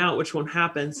taken out, which won't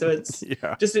happen. So it's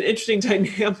just an interesting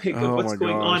dynamic of what's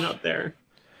going on out there.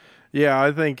 Yeah,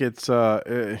 I think it's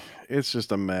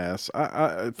just a mess.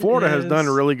 Florida has done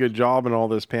a really good job in all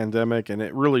this pandemic, and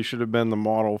it really should have been the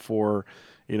model for,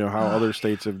 how other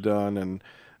states have done. And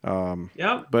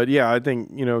but yeah, I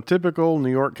think, typical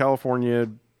New York, California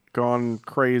gone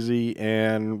crazy,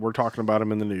 and we're talking about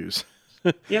them in the news.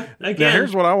 Yeah, again. Now,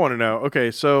 here's what I want to know.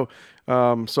 Okay, so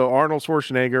Arnold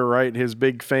Schwarzenegger, right? His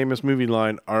big famous movie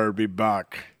line, "I'll be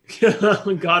back."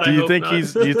 God, do you think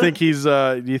he's like,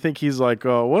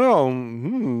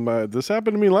 this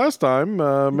happened to me last time.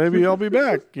 Maybe I'll be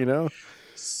back.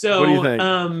 So, what do you think?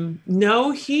 No,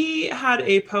 he had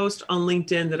a post on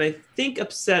LinkedIn that I think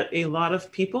upset a lot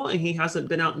of people, and he hasn't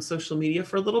been out in social media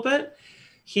for a little bit.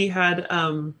 He had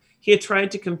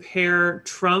tried to compare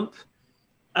Trump.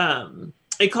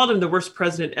 They called him the worst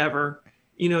president ever.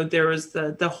 There was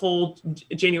the whole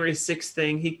January 6th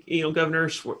thing. Governor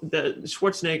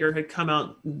Schwarzenegger had come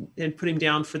out and put him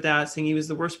down for that, saying he was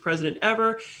the worst president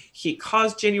ever. He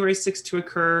caused January 6th to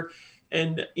occur.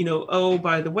 And,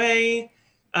 by the way,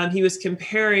 he was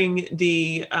comparing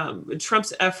the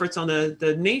Trump's efforts on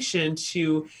the nation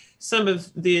to some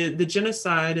of the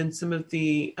genocide and some of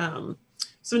the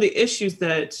issues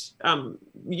that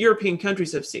European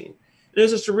countries have seen. It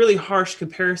was just a really harsh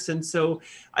comparison. So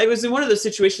I was in one of those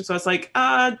situations. So I was like,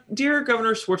 dear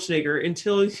Governor Schwarzenegger,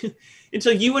 until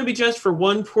you want to be judged for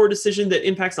one poor decision that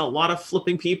impacts a lot of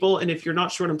flipping people, and if you're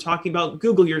not sure what I'm talking about,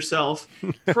 Google yourself.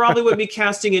 Probably wouldn't be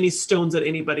casting any stones at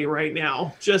anybody right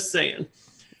now. Just saying.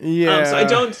 Yeah. So I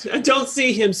don't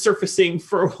see him surfacing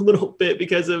for a little bit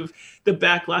because of the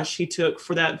backlash he took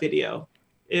for that video.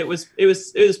 It was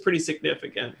pretty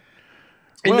significant.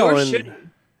 And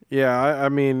yeah, I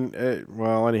mean,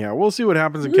 anyhow, we'll see what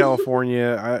happens in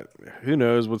California. Who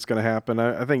knows what's going to happen?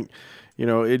 I think,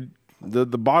 the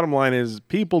bottom line is,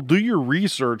 people, do your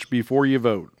research before you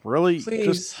vote. Really,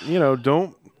 please.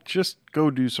 Don't just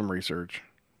go do some research.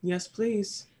 Yes,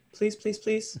 please. Please, please,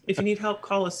 please. If you need help,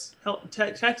 call us,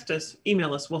 text us,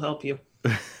 email us. We'll help you.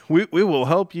 We will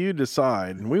help you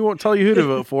decide. We won't tell you who to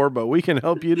vote for, but we can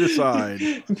help you decide.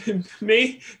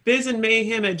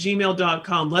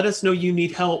 bizandmayhem@gmail.com. Let us know you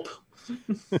need help.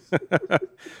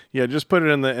 Yeah, just put it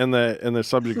in the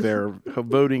subject there,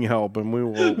 voting help, and we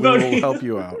will help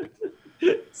you out.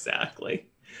 Exactly.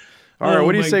 All right,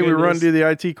 what do you say we run to the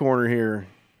IT corner here?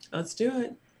 Let's do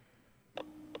it.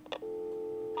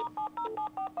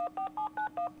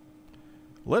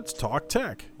 Let's talk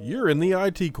tech. You're in the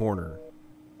IT corner.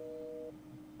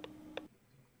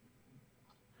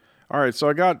 All right, so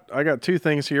I got two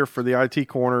things here for the IT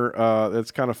corner.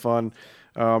 That's kind of fun.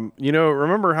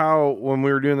 Remember how when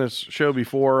we were doing this show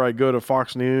before, I go to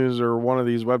Fox News or one of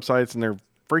these websites and their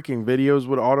freaking videos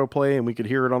would autoplay and we could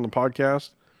hear it on the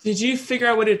podcast? Did you figure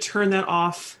out how to turn that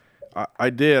off? I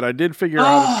did figure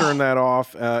out how to turn that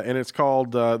off, and it's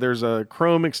called, there's a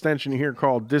Chrome extension here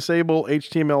called Disable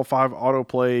HTML5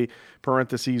 Autoplay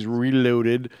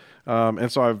 (reloaded).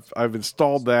 And so I've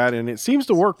installed that, and it seems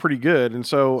to work pretty good. And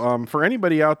so for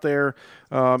anybody out there,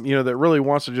 that really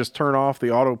wants to just turn off the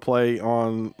autoplay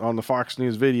on the Fox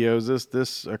News videos,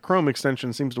 this Chrome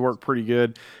extension seems to work pretty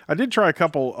good. I did try a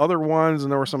couple other ones,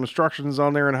 and there were some instructions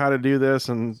on there on how to do this,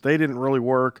 and they didn't really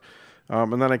work.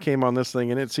 And then I came on this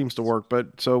thing, and it seems to work.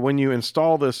 But so when you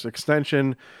install this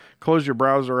extension, close your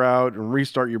browser out and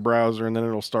restart your browser, and then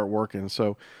it'll start working.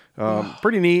 So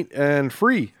pretty neat and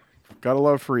free. Gotta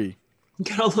love free.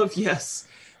 Gotta love, yes.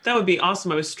 That would be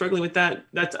awesome. I was struggling with that.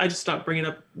 I just stopped bringing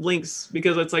up links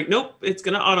because it's like, nope, it's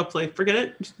going to autoplay. Forget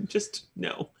it. Just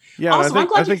no. Yeah. Also, I'm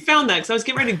glad you found that because I was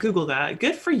getting ready to Google that.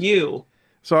 Good for you.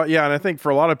 So, yeah, and I think for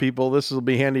a lot of people, this will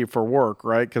be handy for work,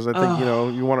 right? Because I think,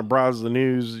 you want to browse the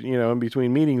news, in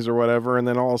between meetings or whatever, and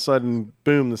then all of a sudden,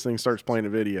 boom, this thing starts playing a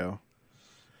video.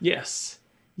 Yes.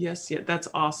 Yes, yeah, that's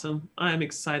awesome. I'm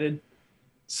excited.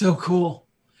 So cool.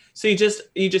 So you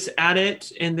just add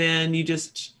it, and then you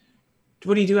just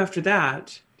what do you do after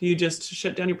that? Do you just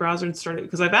shut down your browser and start it?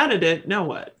 Because I've added it. Now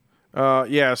what?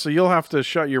 Yeah, so you'll have to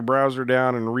shut your browser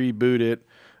down and reboot it,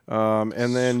 and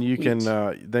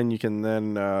Sweet.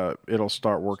 then it'll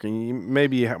start working. You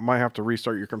maybe might have to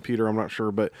restart your computer. I'm not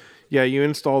sure, but yeah, you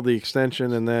install the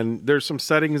extension, and then there's some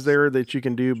settings there that you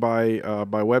can do by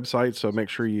website. So make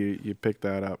sure you pick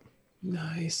that up.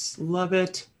 Nice. Love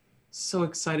it. So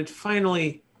excited.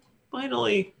 Finally.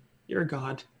 Finally. You're a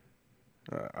god.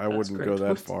 I That's wouldn't go great. that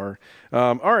What's far.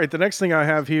 All right, the next thing I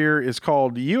have here is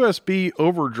called USB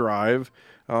Overdrive,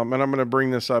 and I'm going to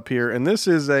bring this up here. And this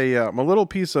is a little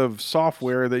piece of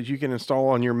software that you can install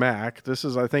on your Mac. This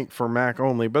is, I think, for Mac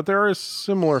only, but there is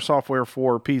similar software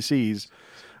for PCs.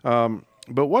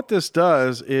 But what this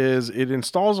does is it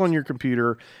installs on your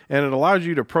computer and it allows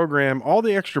you to program all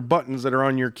the extra buttons that are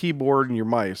on your keyboard and your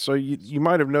mice. So you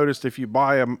might have noticed if you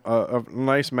buy a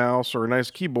nice mouse or a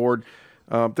nice keyboard,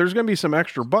 there's going to be some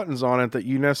extra buttons on it that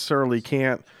you necessarily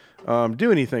can't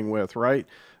do anything with, right?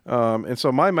 And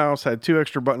so my mouse had two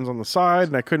extra buttons on the side,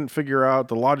 and I couldn't figure out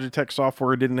the Logitech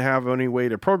software didn't have any way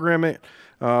to program it.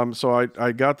 So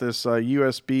I got this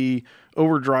USB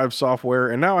overdrive software,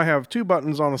 and now I have two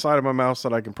buttons on the side of my mouse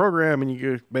that I can program. And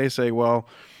you may say, well,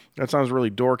 that sounds really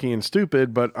dorky and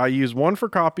stupid, but I use one for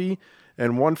copy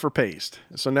and one for paste.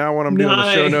 So now when I'm doing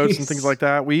the show notes and things nice. like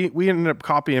that, we ended up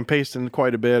copying and pasting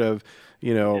quite a bit of,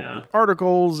 Yeah.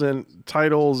 articles and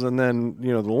titles, and then,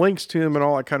 the links to them and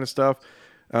all that kind of stuff.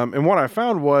 And what I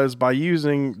found was by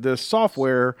using this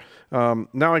software,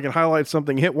 now I can highlight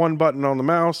something, hit one button on the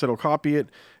mouse, it'll copy it,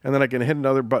 and then I can hit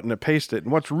another button to paste it.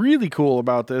 And what's really cool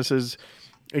about this is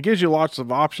it gives you lots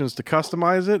of options to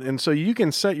customize it. And so you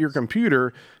can set your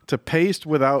computer to paste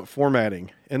without formatting.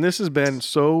 And this has been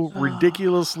so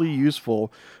ridiculously Ah,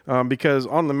 useful because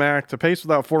on the Mac, to paste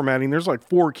without formatting, there's like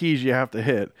four keys you have to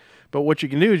hit. But what you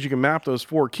can do is you can map those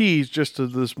four keys just to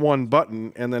this one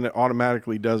button, and then it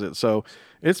automatically does it. So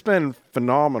it's been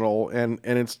phenomenal, and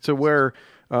it's to where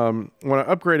when I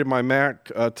upgraded my Mac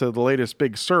to the latest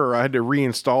Big Sur, I had to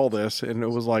reinstall this, and it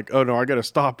was like, oh no, I got to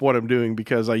stop what I'm doing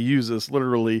because I use this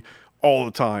literally all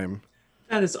the time.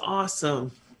 that is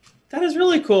awesome. That is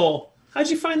really cool. How'd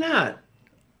you find that?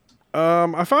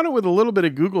 I found it with a little bit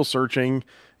of Google searching,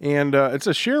 and it's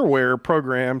a shareware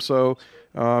program, so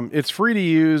it's free to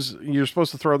use. You're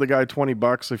supposed to throw the guy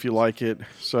 $20 if you like it.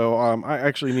 So I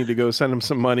actually need to go send him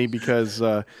some money because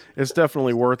it's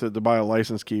definitely worth it to buy a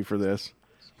license key for this.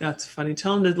 That's funny.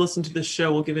 Tell him to listen to this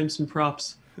show. We'll give him some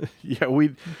props. Yeah, we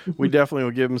definitely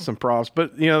will give him some props.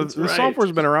 But That's the right.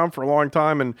 software's been around for a long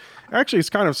time, and actually, it's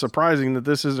kind of surprising that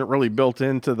this isn't really built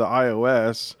into the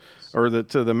iOS or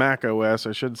to the Mac OS,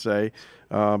 I should say.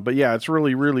 But yeah, it's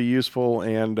really really useful,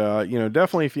 and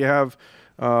definitely if you have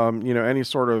any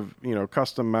sort of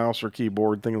custom mouse or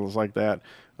keyboard things like that.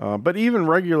 But even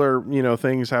regular,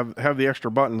 things have the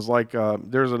extra buttons. Like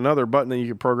there's another button that you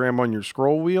can program on your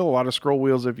scroll wheel. A lot of scroll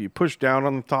wheels, if you push down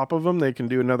on the top of them, they can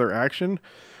do another action.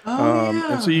 Oh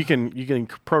And so yeah. you can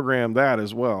program that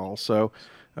as well. So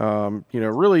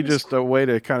really That's just a way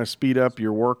to kind of speed up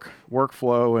your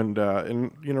workflow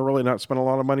and really not spend a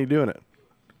lot of money doing it.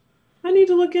 I need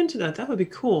to look into that. That would be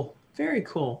cool. Very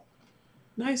cool.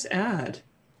 Nice ad.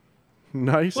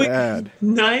 Nice Wait, ad.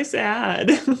 nice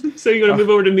ad. So you're gonna Uh, move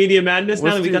over to Media Madness now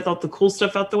let's that we do got all the cool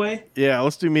stuff out the way?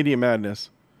 let's do Media Madness.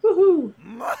 Woohoo!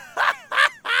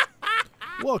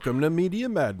 Welcome to Media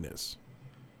Madness.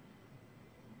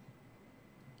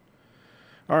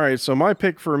 All right, so my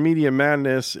pick for Media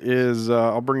Madness is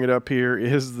I'll bring it up here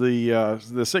is the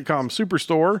sitcom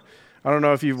Superstore. I don't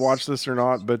know if you've watched this or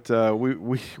not, but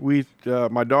we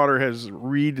my daughter has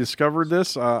rediscovered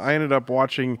this. I ended up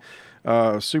watching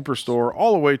Superstore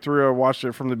all the way through. I watched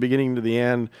it from the beginning to the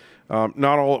end,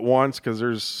 not all at once because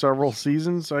there's several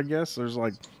seasons. I guess there's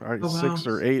like Oh wow. six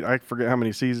or eight. I forget how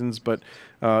many seasons, but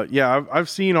yeah, I've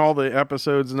seen all the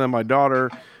episodes, and then my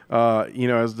daughter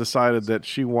has decided that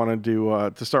she wanted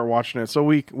to start watching it. So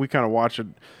we kind of watch it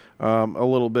a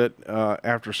little bit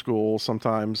after school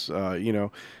sometimes,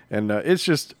 and it's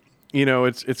just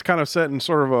it's kind of set in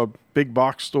sort of a big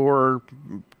box store.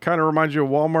 Kind of reminds you of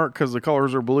Walmart because the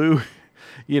colors are blue,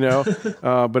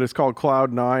 but it's called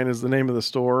Cloud Nine is the name of the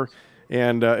store.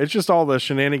 And it's just all the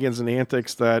shenanigans and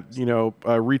antics that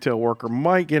a retail worker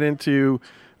might get into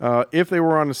if they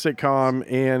were on a sitcom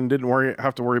and didn't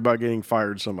have to worry about getting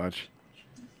fired so much.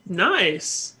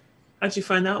 Nice. How'd you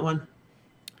find that one?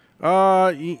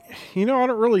 I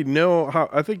don't really know how.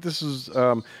 I think this is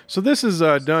so. This is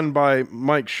done by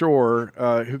Mike Shore,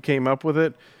 who came up with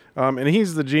it. And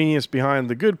he's the genius behind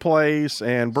The Good Place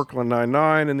and Brooklyn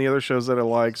Nine-Nine and the other shows that I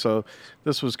like. So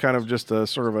this was kind of just a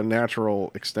sort of a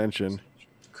natural extension.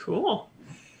 Cool.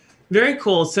 Very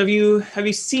cool. So have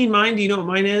you seen mine? Do you know what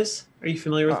mine is? Are you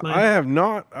familiar with mine?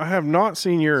 I have not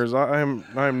seen yours. I'm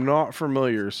not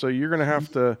familiar. So you're gonna have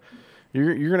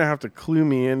to clue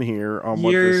me in here on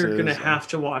what this is. You're gonna have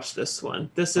to watch this one.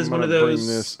 This is one of those.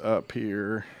 Bring this up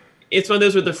here. It's one of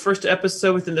those where the first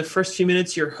episode, within the first few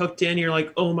minutes, you're hooked in. You're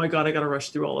like, oh my god, I gotta rush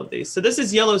through all of these. So this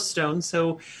is Yellowstone.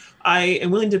 So I am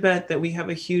willing to bet that we have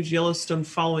a huge Yellowstone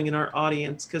following in our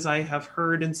audience because I have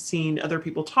heard and seen other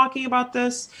people talking about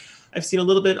this. I've seen a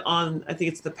little bit on, I think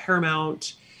it's the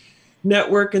Paramount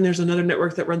Network, and there's another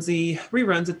network that runs the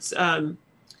reruns. It's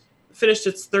finished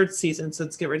its third season, so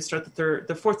it's getting ready to start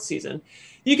the fourth season.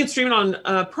 You can stream it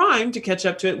on Prime to catch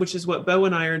up to it, which is what Bo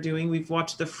and I are doing. We've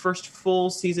watched the first full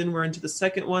season. We're into the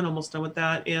second one, almost done with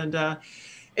that. And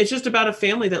it's just about a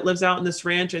family that lives out in this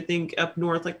ranch, I think up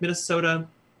north, like Minnesota,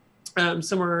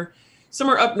 somewhere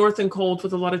up north and cold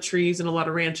with a lot of trees and a lot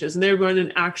of ranches. And they're running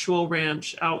an actual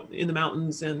ranch out in the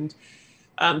mountains and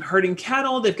herding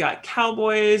cattle. They've got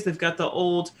cowboys. They've got the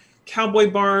old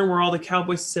cowboy barn where all the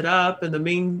cowboys sit up, and the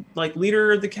main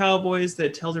leader of the cowboys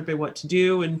that tells everybody what to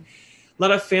do, and a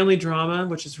lot of family drama,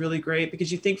 which is really great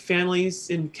because you think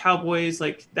families and cowboys,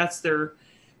 that's their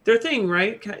thing,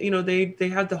 right? They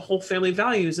have the whole family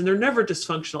values and they're never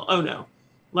dysfunctional. Oh no,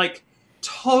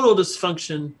 total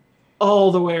dysfunction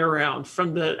all the way around,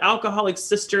 from the alcoholic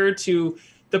sister to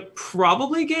the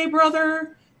probably gay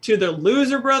brother to the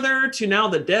loser brother to now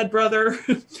the dead brother.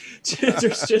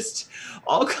 There's just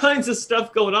all kinds of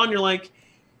stuff going on. You're like,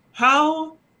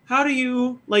 how do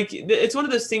you, it's one of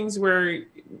those things where,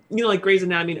 like Grey's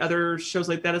Anatomy and other shows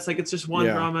like that, it's just one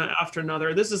drama after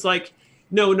another. This is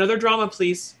no, another drama,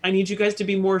 please. I need you guys to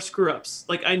be more screw-ups.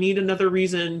 I need another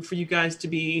reason for you guys to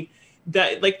be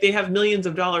that, they have millions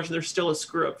of dollars and they're still a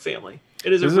screw-up family.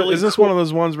 Is this one of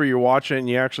those ones where you watch it and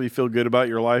you actually feel good about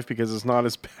your life because it's not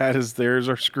as bad as theirs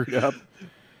are screwed up?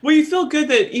 Well, you feel good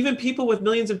that even people with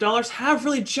millions of dollars have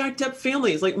really jacked up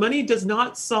families. Money does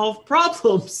not solve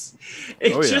problems.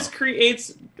 It just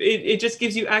creates, it just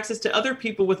gives you access to other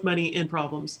people with money and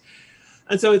problems.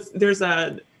 And so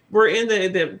we're in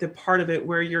the part of it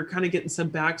where you're kind of getting some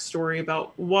backstory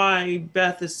about why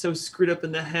Beth is so screwed up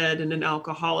in the head and an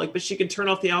alcoholic, but she can turn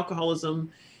off the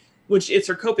alcoholism, which it's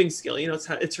her coping skill.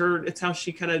 It's how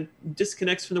she kind of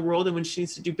disconnects from the world. And when she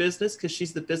needs to do business, because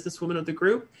she's the businesswoman of the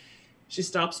group, she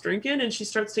stops drinking and she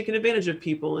starts taking advantage of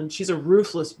people. And she's a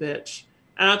ruthless bitch,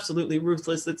 absolutely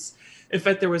ruthless. In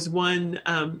fact, there was one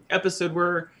episode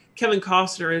where Kevin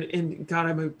Costner, and God,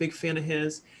 I'm a big fan of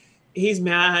his, he's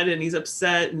mad and he's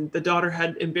upset, and the daughter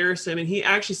had embarrassed him. And he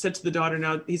actually said to the daughter,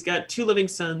 now he's got 2 living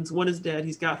sons, one is dead,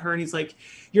 he's got her, and he's like,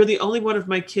 you're the only one of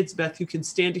my kids, Beth, who can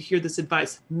stand to hear this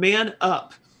advice. Man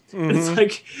up. Mm-hmm. And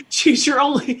it's geez,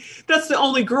 that's the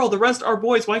only girl. The rest are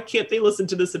boys. Why can't they listen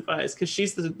to this advice? Because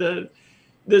she's the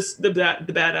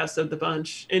badass of the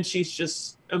bunch. And she's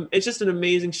just, it's just an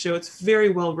amazing show. It's very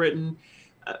well written,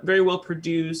 very well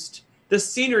produced. The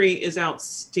scenery is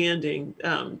outstanding.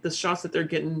 The shots that they're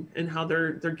getting and how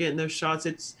they're getting those shots.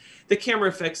 It's the camera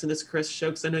effects in this Chris show,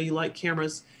 because I know you like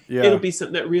cameras. Yeah. It'll be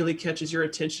something that really catches your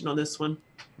attention on this one.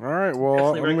 All right.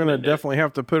 Well, I'm going to definitely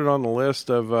have to put it on the list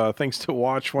of things to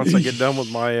watch once I get done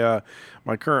with my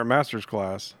my current master's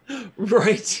class.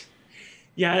 Right.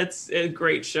 Yeah, it's a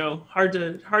great show. Hard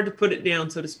to put it down,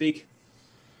 so to speak.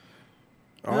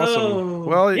 Awesome. Oh,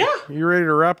 well, yeah. You ready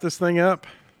to wrap this thing up?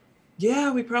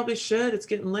 Yeah, we probably should. It's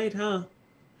getting late, huh?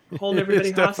 Holding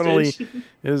everybody hostage.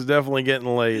 It's definitely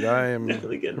getting late. I am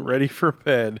ready for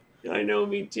bed. I know,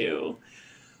 me too.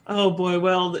 Oh boy.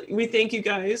 Well, we thank you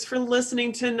guys for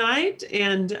listening tonight.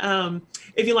 And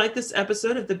if you like this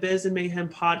episode of the Biz and Mayhem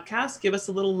podcast, give us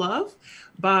a little love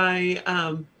by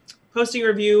posting a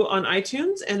review on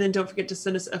iTunes. And then don't forget to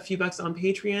send us a few bucks on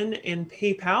Patreon and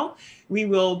PayPal. We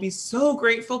will be so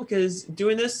grateful, because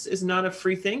doing this is not a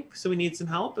free thing. So we need some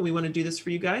help, and we want to do this for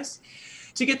you guys.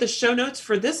 To get the show notes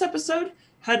for this episode,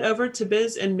 head over to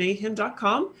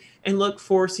bizandmayhem.com and look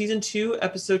for season 2,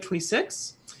 episode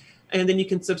 26. And then you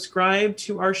can subscribe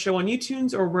to our show on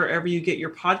iTunes or wherever you get your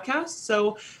podcasts.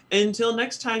 So until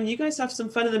next time, you guys have some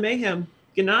fun in the mayhem.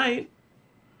 Good night.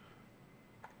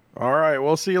 All right.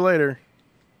 We'll see you later.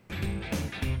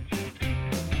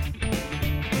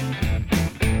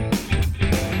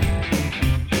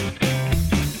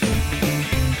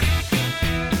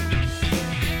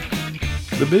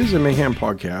 The Biz and Mayhem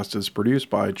podcast is produced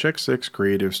by Check 6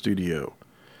 Creative Studio.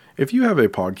 If you have a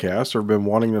podcast or have been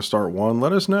wanting to start one,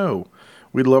 let us know.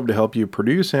 We'd love to help you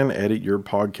produce and edit your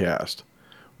podcast.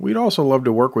 We'd also love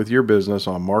to work with your business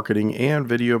on marketing and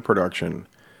video production.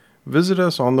 Visit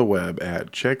us on the web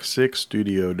at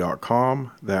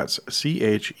check6studio.com. That's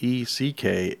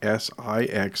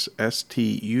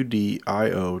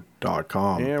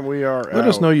CHECKSIXSTUDIO.com. And we are Let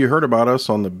us know you heard about us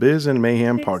on the Biz and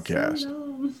Mayhem podcast.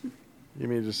 So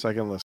Give me just a second. Let's